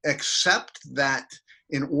 but accept that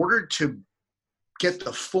in order to get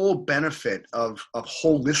the full benefit of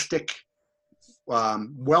holistic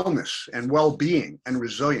wellness and well-being and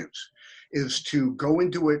resilience is to go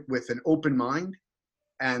into it with an open mind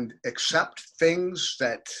and accept things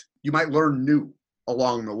that you might learn new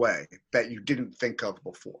along the way that you didn't think of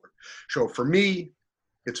before. So for me,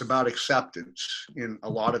 it's about acceptance in a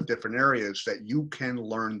lot of different areas that you can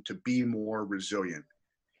learn to be more resilient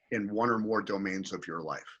in one or more domains of your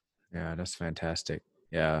life. Yeah, that's fantastic.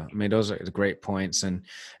 Yeah, I mean, those are great points, and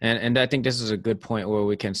I think this is a good point where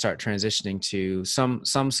we can start transitioning to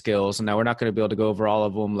some skills. Now, we're not going to be able to go over all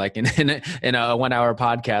of them, like in a 1 hour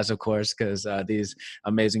podcast, of course, because these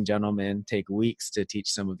amazing gentlemen take weeks to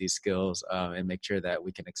teach some of these skills and make sure that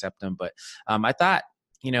we can accept them. But I thought,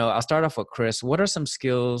 I'll start off with Chris. What are some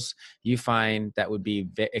skills you find that would be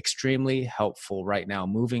extremely helpful right now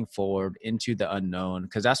moving forward into the unknown?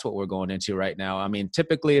 Because that's what we're going into right now. I mean,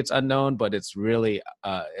 typically it's unknown, but it's really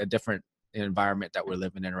a different environment that we're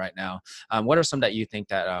living in right now. What are some that you think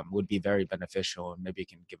that would be very beneficial? And maybe you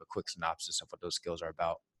can give a quick synopsis of what those skills are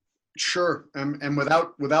about. Sure. And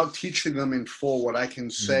without teaching them in full, what I can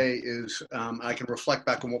say is I can reflect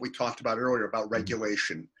back on what we talked about earlier about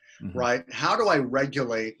regulation. Right? How do I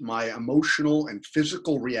regulate my emotional and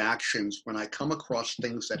physical reactions when I come across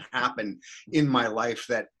things that happen in my life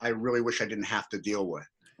that I really wish I didn't have to deal with?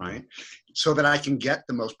 right? So that I can get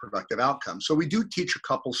the most productive outcome. So we do teach a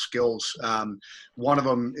couple skills. One of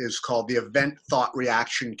them is called the event thought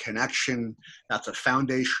reaction connection. That's a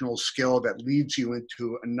foundational skill that leads you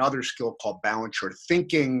into another skill called balance your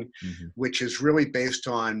thinking, which is really based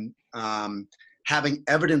on having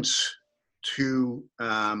evidence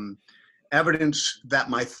that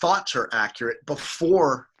my thoughts are accurate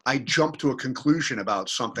before I jump to a conclusion about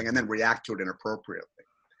something and then react to it inappropriately.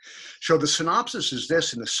 So the synopsis is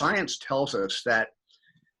this, and the science tells us that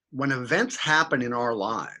when events happen in our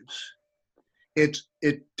lives, it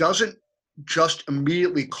doesn't just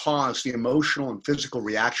immediately cause the emotional and physical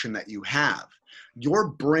reaction that you have. Your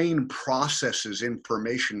brain processes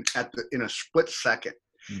information in a split second.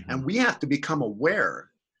 And we have to become aware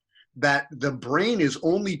that the brain is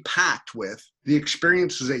only packed with the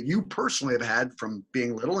experiences that you personally have had from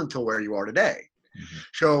being little until where you are today.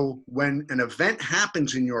 So when an event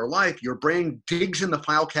happens in your life, your brain digs in the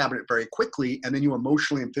file cabinet very quickly, and then you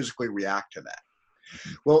emotionally and physically react to that.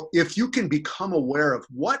 Well, if you can become aware of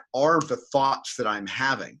what are the thoughts that I'm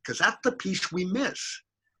having, because that's the piece we miss.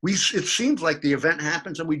 It seems like the event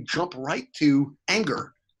happens and we jump right to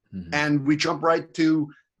anger, and we jump right to,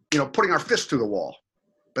 putting our fist through the wall.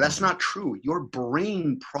 But that's not true. Your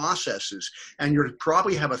brain processes, and you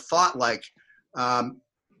probably have a thought like,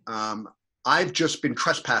 I've just been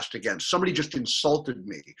trespassed against. Somebody just insulted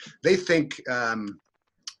me. They think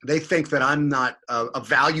that I'm not a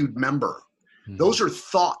valued member. Those are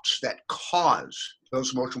thoughts that cause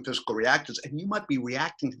those emotional physical reactions, and you might be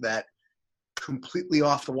reacting to that completely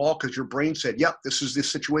off the wall because your brain said, "Yep, this is the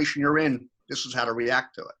situation you're in. This is how to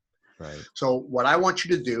react to it." Right. So what I want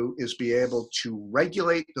you to do is be able to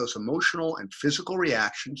regulate those emotional and physical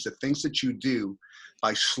reactions, the things that you do,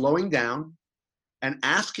 by slowing down and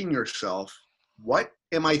asking yourself, what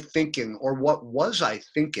am I thinking, or what was I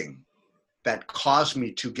thinking that caused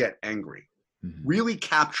me to get angry? Really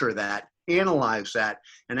capture that, analyze that,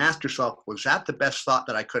 and ask yourself, was that the best thought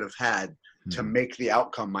that I could have had to make the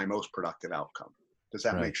outcome my most productive outcome? Does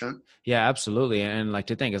that make sense? Yeah, absolutely. And like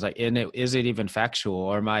to think is like, is it even factual,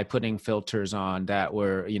 or am I putting filters on that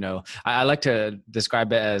were, I like to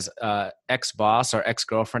describe it as ex-boss or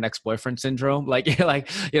ex-girlfriend, ex-boyfriend syndrome. Like you're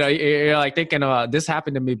like thinking about, this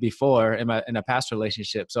happened to me before in a past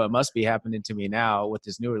relationship, so it must be happening to me now with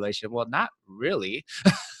this new relationship. Well, not really.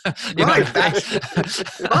 Right.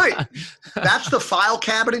 That's the file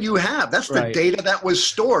cabinet you have. That's the data that was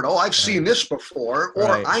stored. Oh, I've seen this before,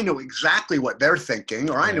 or I know exactly what they're thinking,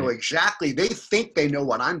 or I know exactly, they think they know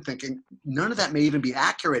what I'm thinking. None of that may even be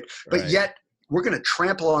accurate, but yet we're going to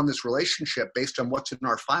trample on this relationship based on what's in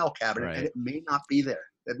our file cabinet, and it may not be there.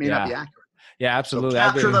 It may not be accurate. Yeah, absolutely. So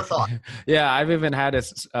capture the thought. Yeah, I've even had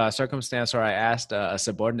a circumstance where I asked a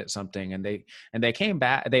subordinate something, and they came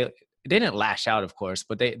back. They didn't lash out, of course,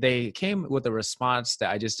 but they came with a response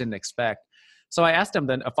that I just didn't expect. So I asked them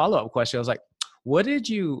then a follow-up question. I was like, what did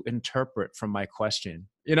you interpret from my question?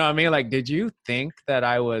 You know what I mean? Like, did you think that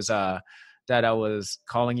I was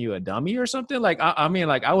calling you a dummy or something? Like, I mean,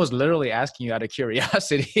 like I was literally asking you out of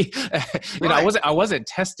curiosity. I wasn't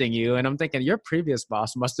testing you. And I'm thinking your previous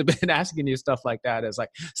boss must have been asking you stuff like that as like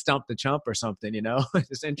stump the chump or something,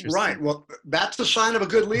 It's interesting. Right. Well, that's the sign of a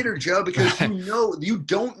good leader, Joe, because you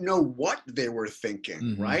don't know what they were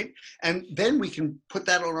thinking, right? And then we can put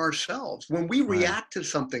that on ourselves. When we react to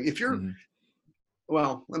something, if you're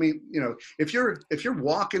well, if you're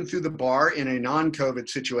walking through the bar in a non-COVID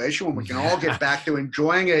situation when we can all get back to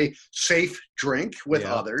enjoying a safe drink with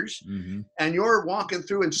others, and you're walking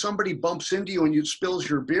through and somebody bumps into you and you spills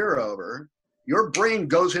your beer over, your brain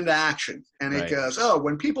goes into action and it goes, oh,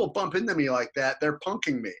 when people bump into me like that, they're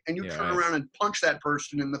punking me. And you turn around and punch that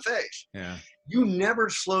person in the face. Yeah. You never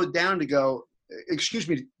slowed down to go, excuse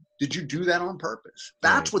me, did you do that on purpose?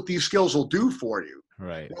 That's what these skills will do for you.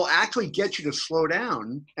 Right. Will actually get you to slow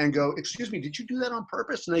down and go, excuse me, did you do that on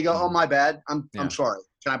purpose? And they go, oh, my bad. I'm sorry.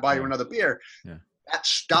 Can I buy you another beer? Yeah. That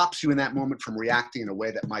stops you in that moment from reacting in a way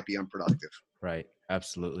that might be unproductive. Right.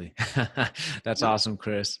 Absolutely. That's awesome,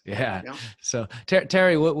 Chris. Yeah. So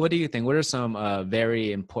Terry, what do you think? What are some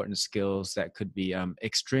very important skills that could be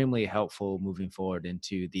extremely helpful moving forward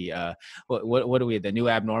into the, what are we, the new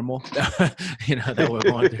abnormal, that we're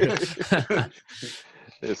going through?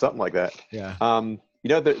 It's something like that. Yeah.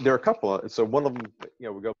 There are a couple. So one of them,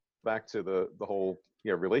 we go back to the whole,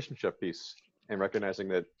 relationship piece and recognizing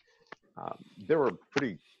that there are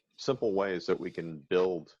pretty simple ways that we can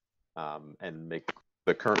build and make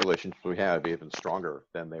the current relationships we have even stronger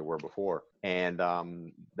than they were before. And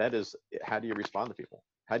that is, how do you respond to people?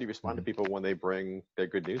 How do you respond to people when they bring their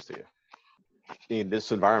good news to you? in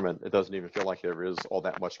this environment, it doesn't even feel like there is all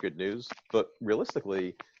that much good news. But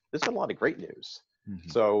realistically, there's been a lot of great news.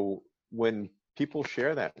 So when people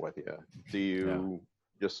share that with you, do you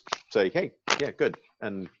just say, hey, yeah, good,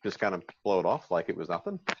 and just kind of blow it off like it was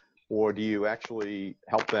nothing? Or do you actually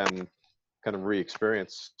help them kind of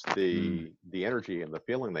re-experience the energy and the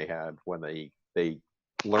feeling they had when they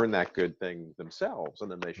learn that good thing themselves,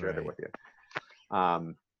 and then they shared it with you?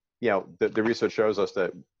 You know, the research shows us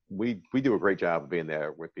that we do a great job of being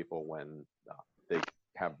there with people when they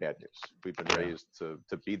have bad news. We've been raised to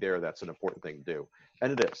be there. That's an important thing to do,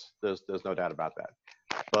 and it is. There's no doubt about that.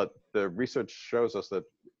 But the research shows us that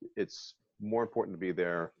it's more important to be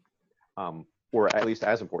there, or at least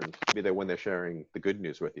as important to be there when they're sharing the good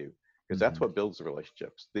news with you, because that's what builds the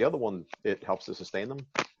relationships. The other one, it helps to sustain them,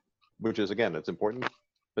 which is, again, it's important,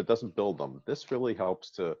 but it doesn't build them. This really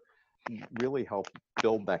helps to help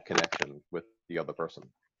build that connection with the other person.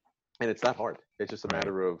 And it's not hard. It's just a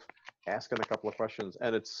matter of asking a couple of questions.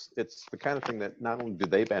 And it's the kind of thing that not only do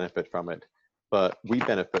they benefit from it, but we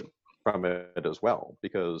benefit from it as well,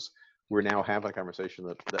 because we're now having a conversation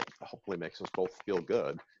that hopefully makes us both feel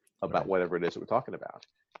good about whatever it is that we're talking about.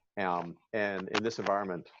 And in this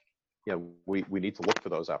environment, you know, we need to look for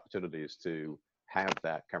those opportunities to have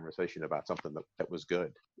that conversation about something that was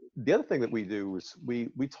good. The other thing that we do is we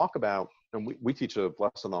talk about, and we teach a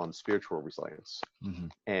lesson on spiritual resilience.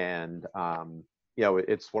 And you know,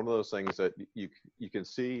 it's one of those things that you can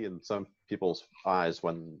see in some people's eyes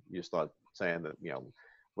when you start saying that, you know,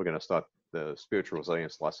 we're going to start the spiritual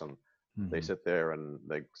resilience lesson. They sit there and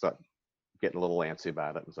they start getting a little antsy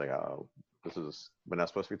about it and say, oh, we're not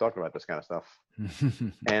supposed to be talking about this kind of stuff.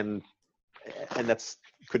 and that's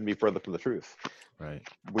couldn't be further from the truth. Right.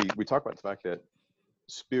 We talk about the fact that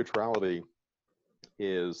spirituality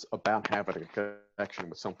is about having a connection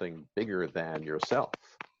with something bigger than yourself.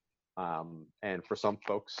 And for some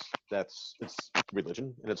folks, it's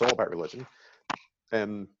religion, and it's all about religion.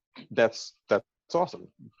 And that's awesome.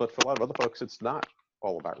 But for a lot of other folks, it's not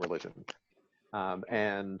all about religion.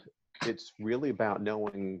 And it's really about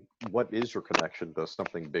knowing what is your connection to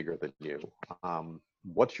something bigger than you.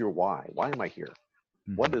 What's your why? Why am I here?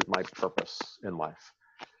 What is my purpose in life?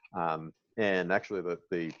 And actually,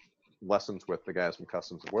 the lessons with the guys from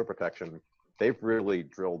Customs and Border Protection, they've really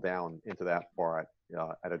drilled down into that part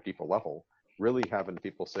at a deeper level, really having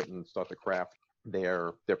people sit and start to craft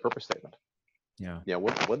their purpose statement. Yeah,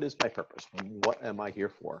 what is my purpose? What am I here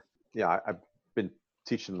for? Yeah, I've been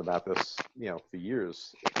teaching them about this, you know, for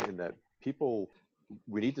years, in that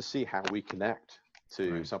we need to see how we connect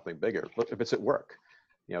to something bigger. Look, if it's at work,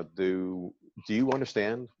 you know, do you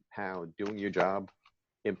understand how doing your job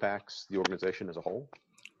impacts the organization as a whole?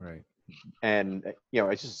 Right. And, you know,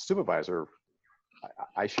 as just a supervisor,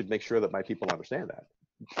 I should make sure that my people understand that.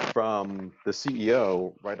 From the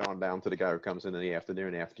CEO right on down to the guy who comes in the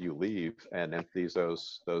afternoon after you leave and empties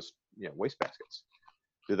those you know, waste baskets.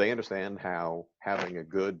 Do they understand how having a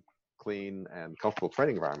good, clean, and comfortable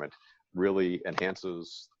training environment really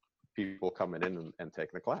enhances people coming in and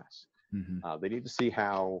taking the class? They need to see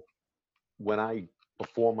how, when I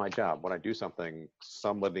perform my job, when I do something,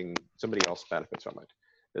 somebody else benefits from it.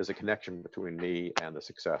 There's a connection between me and the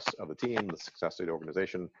success of the team, the success of the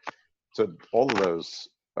organization. So all of those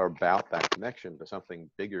are about that connection to something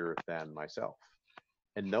bigger than myself,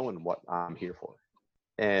 and knowing what I'm here for.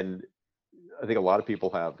 And I think a lot of people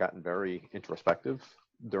have gotten very introspective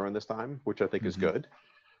during this time, which I think is good.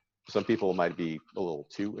 Some people might be a little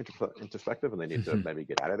too introspective, and they need to maybe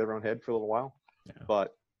get out of their own head for a little while.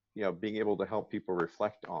 But, you know, being able to help people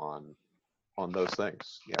reflect on those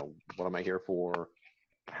things. You know, what am I here for?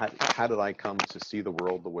 How did I come to see the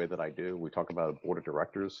world the way that I do? We talk about a board of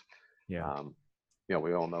directors. You know,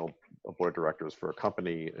 we all know a board of directors for a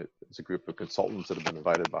company. It's a group of consultants that have been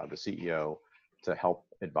invited by the CEO to help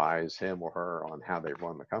advise him or her on how they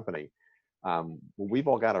run the company. Well, we've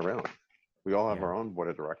all got our own. We all have our own board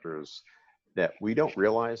of directors that we don't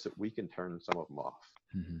realize that we can turn some of them off.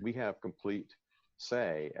 We have complete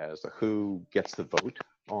say as to who gets to vote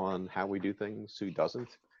on how we do things, who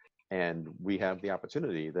doesn't. And we have the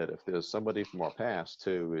opportunity that if there's somebody from our past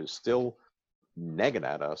who is still negging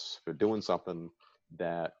at us for doing something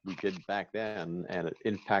that we did back then and it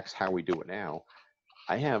impacts how we do it now,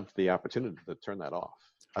 I have the opportunity to turn that off.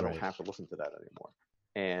 I don't have to listen to that anymore.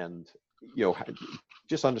 And, you know,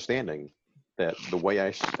 just understanding that the way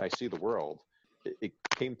I see the world, it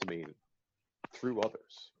came to me through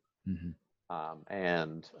others.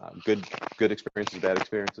 And good experiences, bad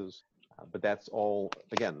experiences. But that's all,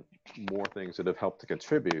 again, more things that have helped to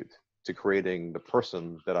contribute to creating the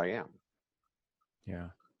person that I am. Yeah.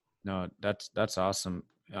 No, that's awesome.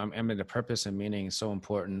 I mean, the purpose and meaning is so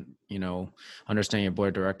important, understanding your board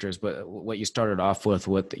of directors, but what you started off with,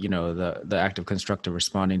 the act of constructive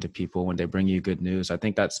responding to people when they bring you good news. I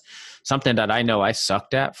think that's something that I know I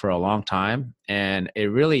sucked at for a long time. And it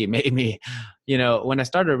really made me, when I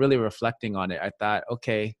started really reflecting on it, I thought,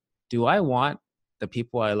 okay, do I want the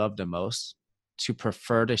people I love the most to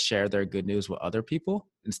prefer to share their good news with other people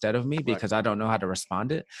instead of me because I don't know how to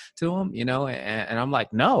respond it to them, and I'm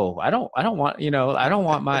like, no, I don't want, I don't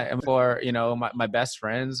want my best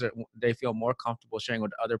friends, or they feel more comfortable sharing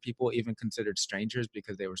with other people, even considered strangers,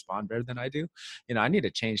 because they respond better than I do. I need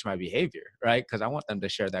to change my behavior, right? Because I want them to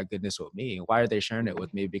share that goodness with me. Why are they sharing it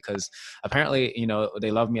with me? Because apparently,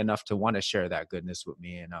 they love me enough to want to share that goodness with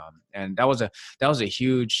me. And that was a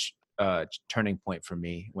huge turning point for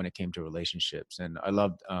me when it came to relationships. And I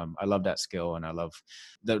loved that skill, and I love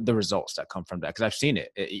the results that come from that, because I've seen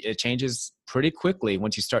it. It changes pretty quickly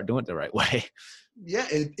once you start doing it the right way. Yeah,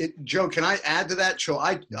 Joe, can I add to that? So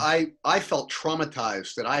I felt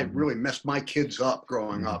traumatized that I really messed my kids up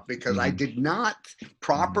growing up because I did not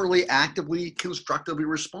properly, actively, constructively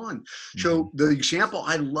respond. So the example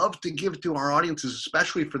I love to give to our audiences,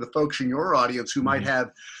 especially for the folks in your audience who might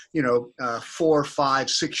have, 4, 5,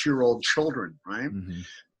 6-year-old children, right?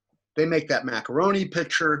 They make that macaroni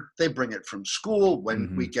picture. They bring it from school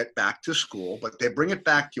when we get back to school, but they bring it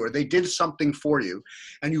back to you, or they did something for you.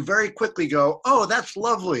 And you very quickly go, oh, that's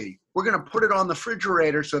lovely. We're going to put it on the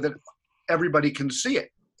refrigerator so that everybody can see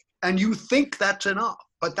it. And you think that's enough,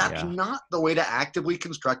 but that's not the way to actively,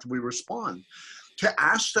 constructively respond. To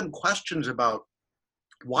ask them questions about,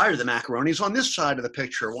 why are the macaronis on this side of the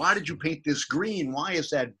picture? Why did you paint this green? Why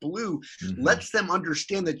is that blue? Lets them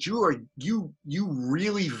understand that you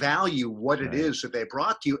really value what it is that they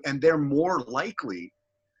brought to you, and they're more likely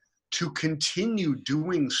to continue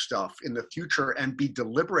doing stuff in the future and be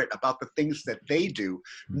deliberate about the things that they do,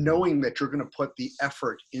 knowing that you're going to put the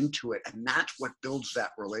effort into it. And that's what builds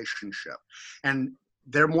that relationship. And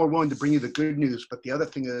they're more willing to bring you the good news, but the other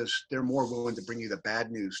thing is they're more willing to bring you the bad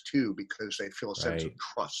news too, because they feel a sense of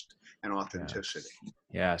trust and authenticity.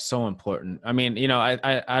 Yeah, so important. I mean,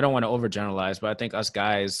 I don't want to overgeneralize, but I think us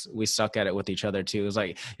guys, we suck at it with each other too. It's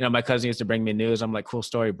like, my cousin used to bring me news. I'm like, cool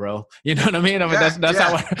story, bro. You know what I mean? That's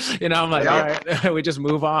how, I'm like, all right, we just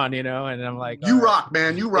move on, and I'm like, you rock,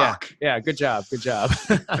 man, you rock. Yeah, good job.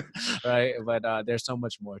 Right. But there's so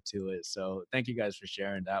much more to it. So thank you guys for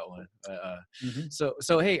sharing that one.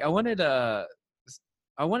 So, hey, I wanted to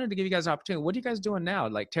give you guys an opportunity. What are you guys doing now?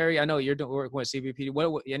 Like, Terry, I know you're working with CBP.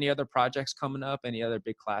 What any other projects coming up? Any other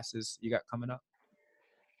big classes you got coming up?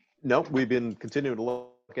 No, we've been continuing to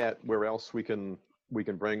look at where else we can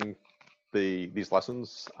bring these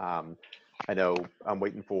lessons. I know I'm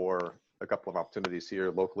waiting for a couple of opportunities here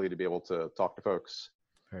locally to be able to talk to folks.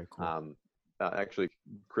 Very cool. Actually,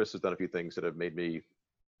 Chris has done a few things that have made me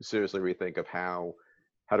seriously rethink of how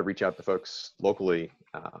to reach out to folks locally,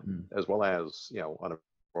 as well as on a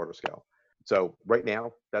broader scale. So right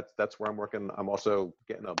now, that's where I'm working. I'm also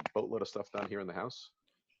getting a boatload of stuff done here in the house.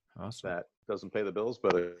 Awesome. That doesn't pay the bills,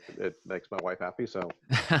 but it makes my wife happy. So,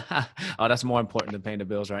 oh, that's more important than paying the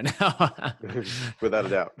bills right now. Without a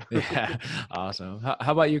doubt. Yeah, awesome.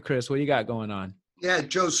 How about you, Chris? What you got going on? Yeah,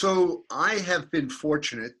 Joe. So I have been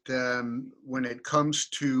fortunate when it comes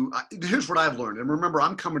to, here's what I've learned. And remember,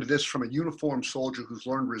 I'm coming to this from a uniformed soldier who's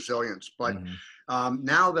learned resilience. But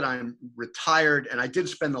now that I'm retired, and I did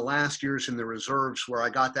spend the last years in the reserves where I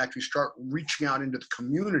got to actually start reaching out into the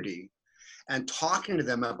community and talking to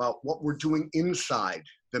them about what we're doing inside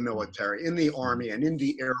the military, in the Army and in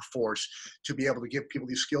the Air Force, to be able to give people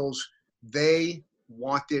these skills. They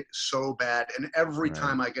want it so bad. And every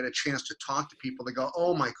time I get a chance to talk to people, they go,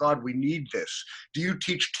 oh my God, we need this. Do you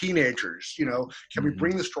teach teenagers? Can we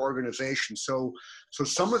bring this to organizations? So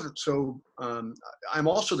I'm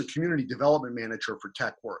also the community development manager for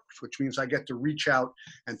TechWorks, which means I get to reach out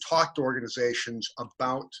and talk to organizations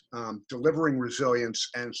about delivering resilience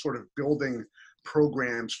and sort of building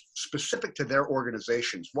programs specific to their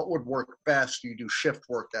organizations. What would work best? Do you do shift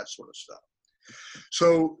work, that sort of stuff?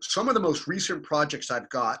 So some of the most recent projects I've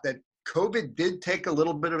got that COVID did take put a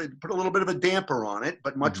little bit of a damper on it,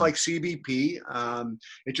 but much like CBP,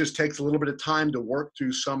 it just takes a little bit of time to work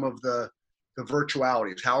through some of the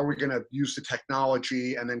virtualities. How are we going to use the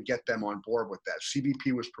technology and then get them on board with that?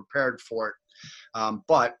 CBP was prepared for it,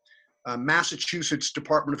 but Massachusetts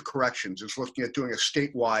Department of Corrections is looking at doing a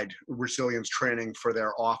statewide resilience training for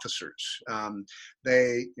their officers.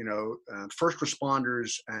 First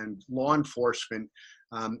responders and law enforcement,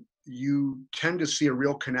 you tend to see a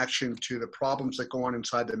real connection to the problems that go on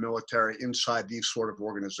inside the military, inside these sort of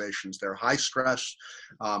organizations. They're high stress,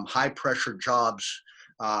 high pressure jobs.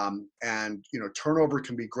 And, turnover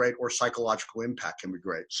can be great, or psychological impact can be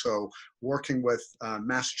great. So working with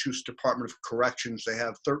Massachusetts Department of Corrections, they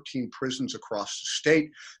have 13 prisons across the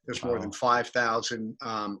state. There's more than 5,000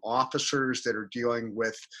 officers that are dealing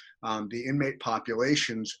with the inmate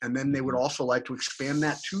populations. And then they would also like to expand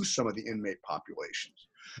that to some of the inmate populations.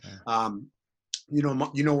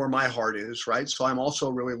 Where my heart is, right? So I'm also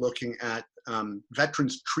really looking at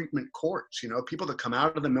veterans treatment courts. People that come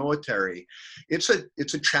out of the military, it's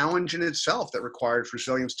a challenge in itself that requires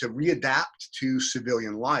resilience to readapt to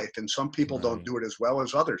civilian life, and some people don't do it as well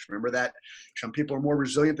as others. Remember that some people are more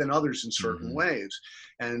resilient than others in certain ways.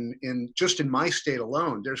 And in my state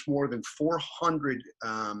alone, there's more than 400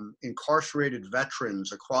 incarcerated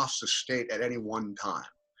veterans across the state at any one time.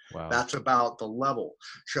 Wow. That's about the level.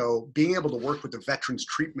 So being able to work with the veterans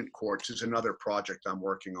treatment courts is another project I'm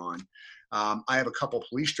working on. I have a couple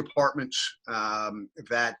police departments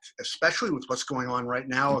that, especially with what's going on right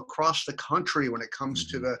now across the country when it comes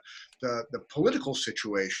to the political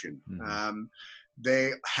situation,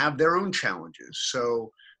 they have their own challenges.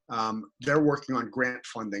 So they're working on grant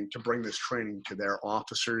funding to bring this training to their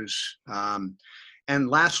officers. And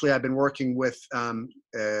lastly, I've been working with an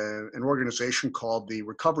organization called the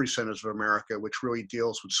Recovery Centers of America, which really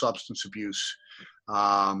deals with substance abuse.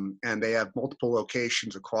 And they have multiple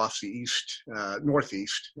locations across the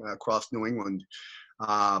Northeast, across New England.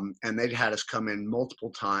 And they'd had us come in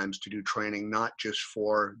multiple times to do training, not just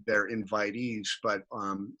for their invitees, but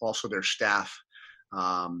also their staff.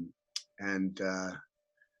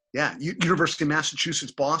 University of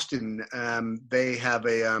Massachusetts, Boston, they have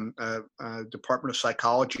a Department of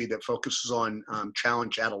Psychology that focuses on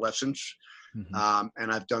challenged adolescents.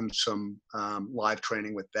 And I've done some live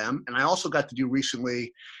training with them. And I also got to do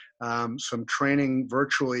recently some training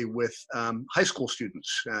virtually with high school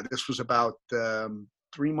students. This was about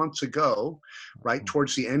 3 months ago, right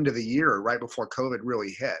towards the end of the year, right before COVID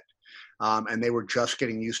really hit. And they were just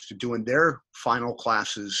getting used to doing their final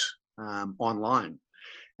classes online.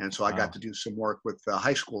 And so I got to do some work with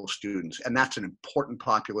high school students, and that's an important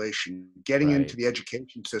population, getting into the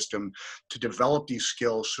education system to develop these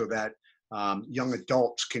skills so that young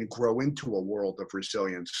adults can grow into a world of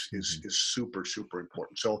resilience is super, super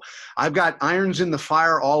important. So I've got irons in the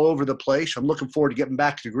fire all over the place. I'm looking forward to getting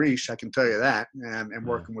back to Greece, I can tell you that, and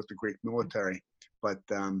working with the Greek military. But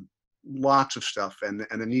lots of stuff, and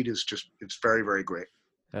the need is it's very, very great.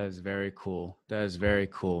 That is very cool. That is very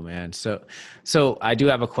cool, man. So I do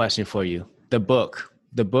have a question for you. The book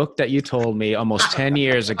that you told me almost 10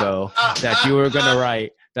 years ago that you were going to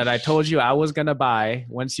write, that I told you I was going to buy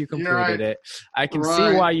once you completed it. I can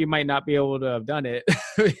see why you might not be able to have done it.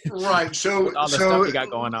 Right. So with all the stuff you got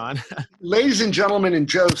going on. Ladies and gentlemen in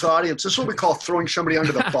Joe's audience, this is what we call throwing somebody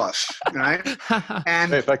under the bus, right?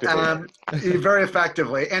 And very effectively. Very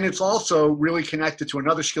effectively. And it's also really connected to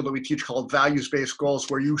another skill that we teach called values-based goals,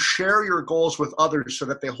 where you share your goals with others so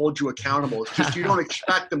that they hold you accountable. It's just you don't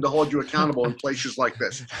expect them to hold you accountable in places like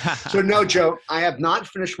this. So no, Joe, I have not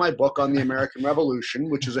finished my book on the American Revolution,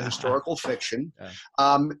 which is a historical fiction.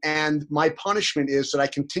 And my punishment is that I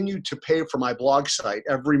continue to pay for my blog site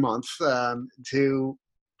every month to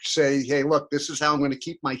say, hey, look, this is how I'm going to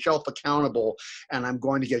keep myself accountable, and I'm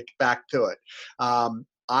going to get back to it.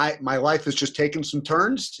 My life has just taken some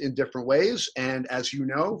turns in different ways. And as you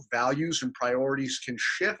know, values and priorities can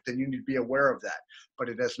shift, and you need to be aware of that. But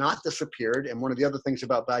it has not disappeared. And one of the other things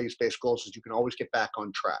about values-based goals is you can always get back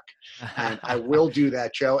on track. And I will do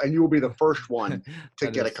that, Joe. And you will be the first one to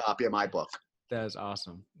get a copy of my book. That is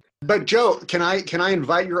awesome. But Joe, can I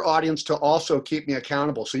invite your audience to also keep me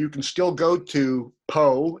accountable? So you can still go to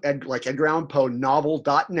like Edgar Allan Poe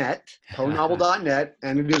novel.net, poenovel.net,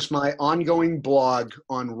 and it is my ongoing blog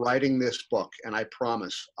on writing this book. And I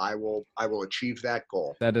promise I will achieve that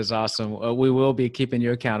goal. That is awesome. We will be keeping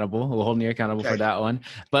you accountable. We'll hold you accountable for that one.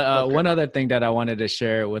 But one other thing that I wanted to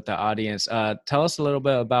share with the audience, tell us a little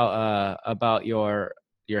bit about your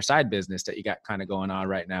side business that you got kind of going on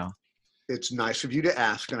right now. It's nice of you to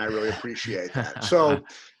ask, and I really appreciate that. So,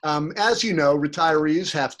 as you know, retirees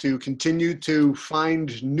have to continue to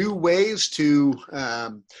find new ways to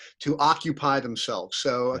occupy themselves.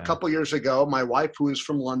 So a couple years ago, my wife, who is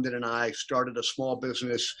from London, and I started a small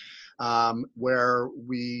business where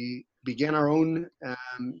we began our own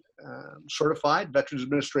certified Veterans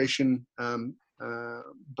Administration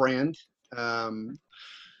brand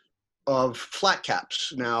of flat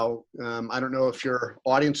caps. Now, I don't know if your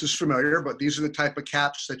audience is familiar, but these are the type of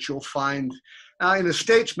caps that you'll find in the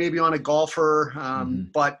States, maybe on a golfer,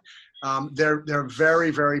 but They're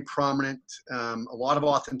very, very prominent. A lot of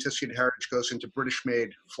authenticity and heritage goes into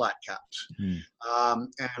British-made flat caps. And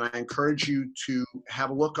I encourage you to have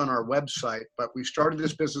a look on our website. But we started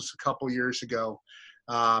this business a couple years ago,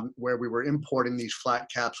 where we were importing these flat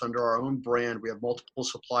caps under our own brand. We have multiple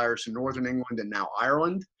suppliers in Northern England and now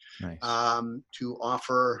Ireland. Nice. To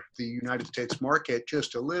offer the United States market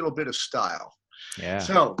just a little bit of style. Yeah.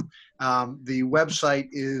 So the website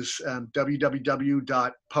is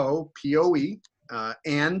www.poe,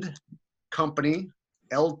 and company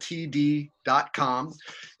ltd.com.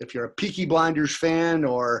 If you're a Peaky Blinders fan,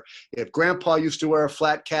 or if grandpa used to wear a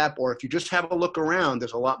flat cap, or if you just have a look around,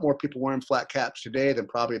 there's a lot more people wearing flat caps today than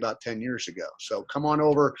probably about 10 years ago. So come on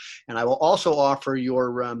over, and I will also offer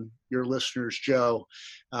your listeners, Joe,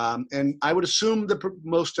 and I would assume that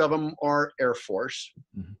most of them are Air Force.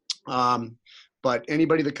 But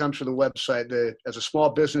anybody that comes to the website, as a small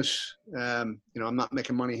business, I'm not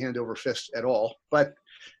making money hand over fist at all, but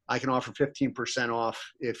I can offer 15% off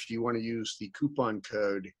if you want to use the coupon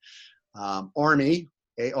code ARMY,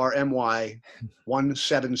 ARMY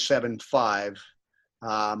 1775.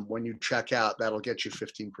 When you check out, that'll get you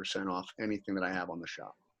 15% off anything that I have on the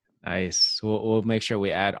shop. Nice. We'll make sure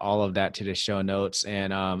we add all of that to the show notes.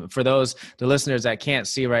 And for the listeners that can't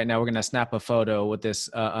see right now, we're going to snap a photo with this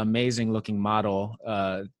amazing looking model.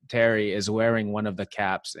 Terry is wearing one of the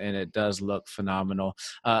caps, and it does look phenomenal.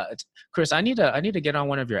 Chris, I need to get on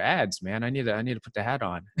one of your ads, man. I need to put the hat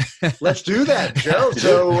on. Let's do that, Joe.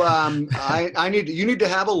 So you need to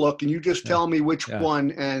have a look, and you just tell me which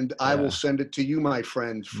one, and I will send it to you, my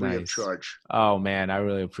friend, free of charge. Oh man, I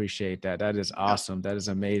really appreciate that. That is awesome. That is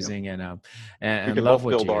amazing, and we can love both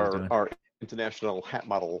what build you're doing. our international hat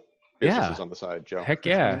model businesses on the side, Joe. Heck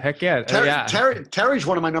yeah. Terry's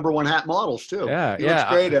one of my number one hat models too. He looks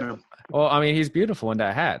great in them. Well, I mean, he's beautiful in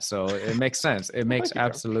that hat, so it makes sense. It makes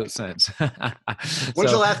absolute sense.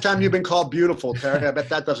 When's the last time you've been called beautiful, Terry? I bet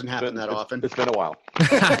that doesn't happen that often. It's been a while.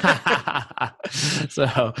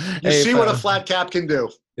 So you see what a flat cap can do.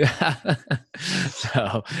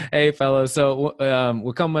 So, hey, fellas. So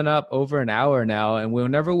we're coming up over an hour now, and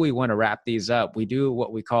whenever we want to wrap these up, we do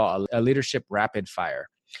what we call a leadership rapid fire.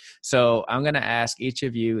 So I'm going to ask each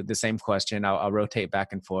of you the same question. I'll rotate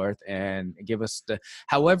back and forth and give us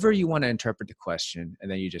however you want to interpret the question,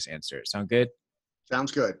 and then you just answer it. Sound good?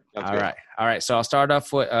 Sounds good. All right. So I'll start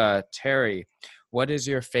off with Terry. What is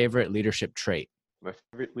your favorite leadership trait? My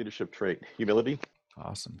favorite leadership trait: humility.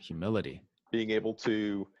 Awesome. Humility. Being able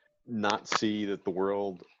to not see that the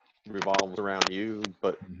world revolves around you,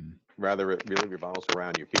 but rather it really revolves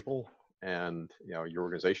around your people and your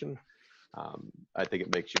organization. I think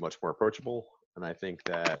it makes you much more approachable, and I think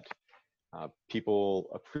that people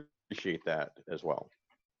appreciate that as well.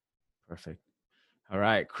 Perfect. All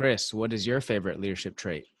right, Chris, what is your favorite leadership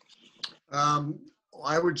trait?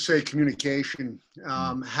 I would say communication.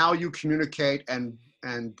 How you communicate and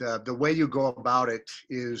the way you go about it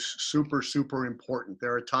is super, super important.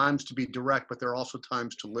 There are times to be direct, but there are also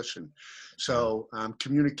times to listen. So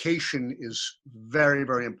communication is very,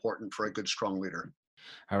 very important for a good, strong leader.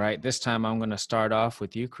 All right. This time I'm going to start off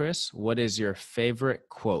with you, Chris. What is your favorite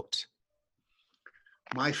quote?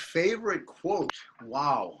 My favorite quote.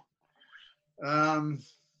 Wow.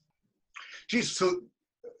 So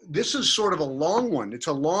this is sort of a long one. It's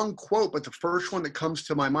a long quote, but the first one that comes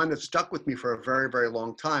to my mind that stuck with me for a very, very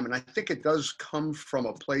long time. And I think it does come from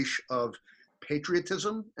a place of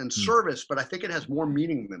patriotism and service, but I think it has more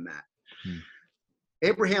meaning than that.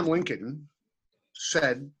 Abraham Lincoln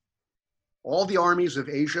said, all the armies of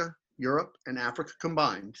Asia, Europe, and Africa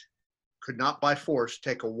combined could not by force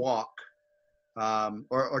take a walk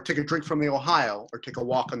or take a drink from the Ohio or take a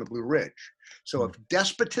walk on the Blue Ridge. So if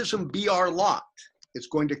despotism be our lot, it's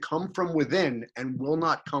going to come from within and will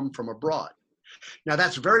not come from abroad. Now,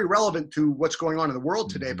 that's very relevant to what's going on in the world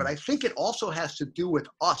today, but I think it also has to do with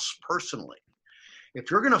us personally. If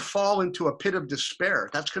you're going to fall into a pit of despair,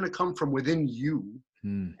 that's going to come from within you,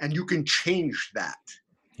 and you can change that.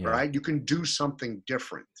 Right? You can do something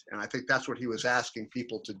different. And I think that's what he was asking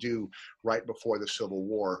people to do right before the Civil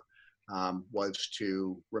War, was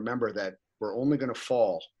to remember that we're only going to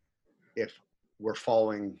fall if we're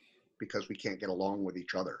falling because we can't get along with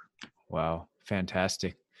each other. Wow.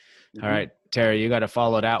 Fantastic. All right, Terry, you got to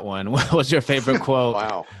follow that one. What was your favorite quote?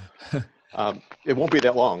 Wow. It won't be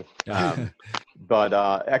that long. But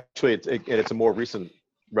actually, it's a more recent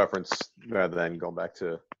reference rather than going back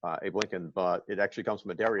to Abe Lincoln, but it actually comes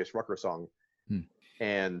from a Darius Rucker song.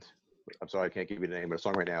 And I'm sorry, I can't give you the name of the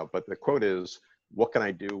song right now, but the quote is, what can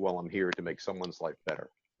I do while I'm here to make someone's life better?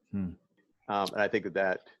 And I think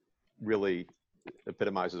that really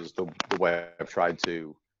epitomizes the way I've tried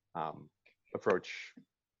to approach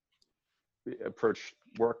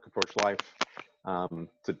work, approach life,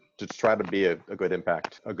 to try to be a good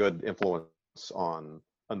impact, a good influence on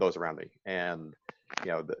those around me. And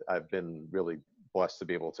I've been really blessed to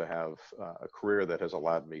be able to have a career that has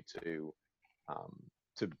allowed me to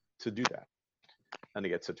do that, and to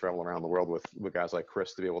get to travel around the world with guys like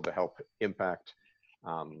Chris to be able to help impact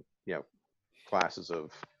classes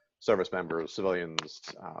of service members, civilians,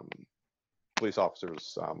 police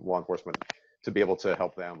officers, law enforcement, to be able to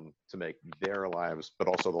help them to make their lives, but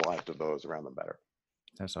also the lives of those around them better.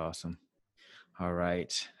 That's awesome. All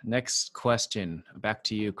right. Next question. Back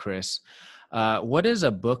to you, Chris. What is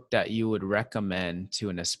a book that you would recommend to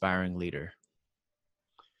an aspiring leader?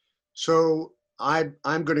 So I'm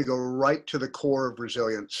going to go right to the core of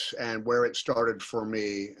resilience and where it started for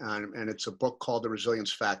me. And it's a book called The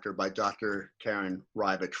Resilience Factor by Dr. Karen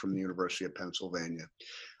Rivich from the University of Pennsylvania.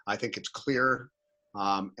 I think it's clear,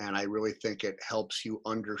 and I really think it helps you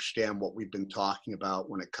understand what we've been talking about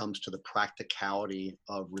when it comes to the practicality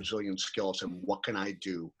of resilience skills and what can I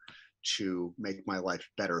do to make my life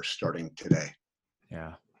better starting today.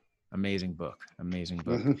 Yeah. Amazing book. Amazing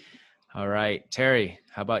book. Mm-hmm. All right. Terry,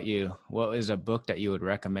 how about you? What is a book that you would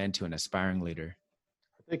recommend to an aspiring leader?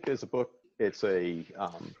 I think there's a book, it's a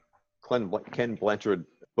Ken Blanchard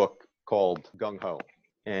book called Gung Ho.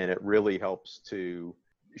 And it really helps to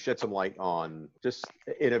shed some light on, just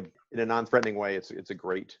in a non-threatening way. It's a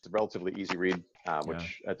relatively easy read,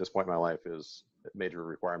 which at this point in my life is a major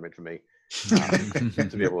requirement for me.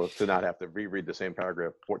 To be able to not have to reread the same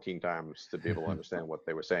paragraph 14 times to be able to understand what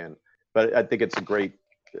they were saying. But I think it's a great,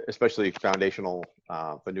 especially foundational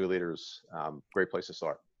for new leaders, great place to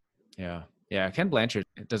start. Yeah, Ken Blanchard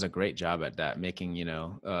does a great job at that, making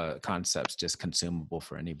concepts just consumable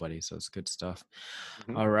for anybody. So it's good stuff.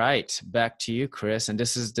 Mm-hmm. All right, back to you, Chris. And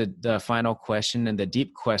this is the final question and the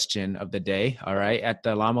deep question of the day. All right, at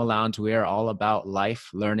the Llama Lounge, we are all about life,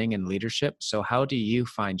 learning, and leadership. So how do you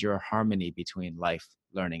find your harmony between life,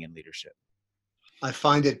 learning, and leadership? I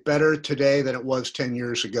find it better today than it was 10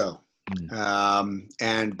 years ago.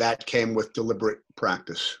 And that came with deliberate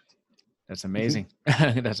practice. That's amazing.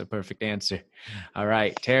 Mm-hmm. That's a perfect answer. All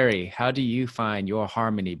right, Terry, how do you find your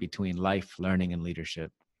harmony between life, learning, and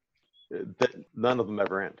leadership? None of them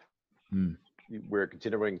ever end. We're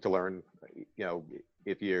continuing to learn.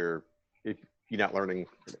 If you're not learning,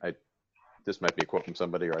 this might be a quote from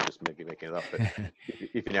somebody, or I just may be making it up. But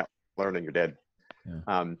if you're not learning, you're dead.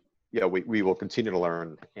 Yeah. We will continue to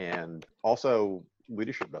learn, and also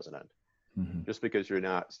leadership doesn't end. Mm-hmm. Just because you're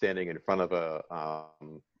not standing in front of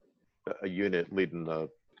a unit leading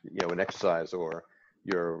an exercise, or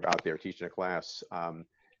you're out there teaching a class,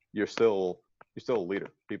 you're still a leader.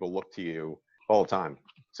 People look to you all the time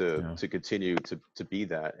to continue to be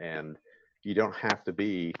that, and you don't have to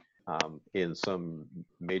be in some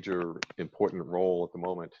major important role at the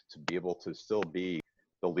moment to be able to still be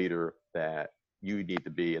the leader that you need to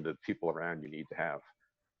be and the people around you need to have.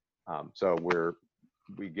 So we're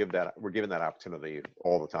given that opportunity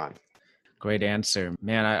all the time. Great answer,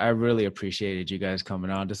 man. I really appreciated you guys coming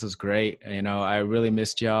on. This was great. I really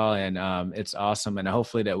missed y'all, and it's awesome. And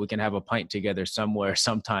hopefully that we can have a pint together somewhere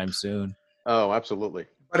sometime soon. Oh, absolutely.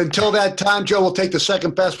 But until that time, Joe, we'll take the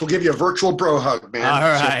second best. We'll give you a virtual bro hug, man. All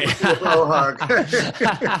right. Bro hug.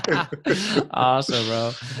 Awesome,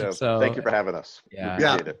 bro. So thank you for having us.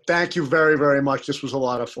 Yeah. Thank you very, very much. This was a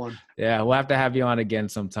lot of fun. Yeah. We'll have to have you on again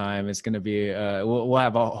sometime. It's going to be, we'll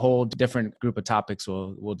have a whole different group of topics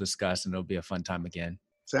we'll discuss, and it'll be a fun time again.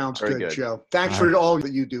 Sounds good, Joe. Thanks for all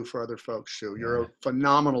that you do for other folks, too. You're a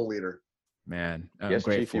phenomenal leader. Man, I'm yes,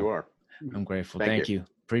 grateful. Chief, you are. I'm grateful. Thank you.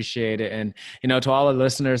 Appreciate it. And, to all the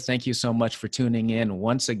listeners, thank you so much for tuning in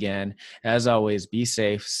once again. As always, be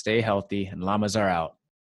safe, stay healthy, and llamas are out.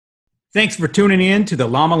 Thanks for tuning in to the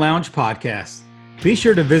Llama Lounge podcast. Be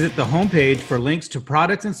sure to visit the homepage for links to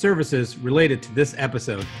products and services related to this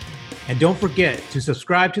episode. And don't forget to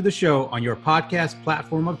subscribe to the show on your podcast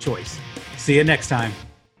platform of choice. See you next time.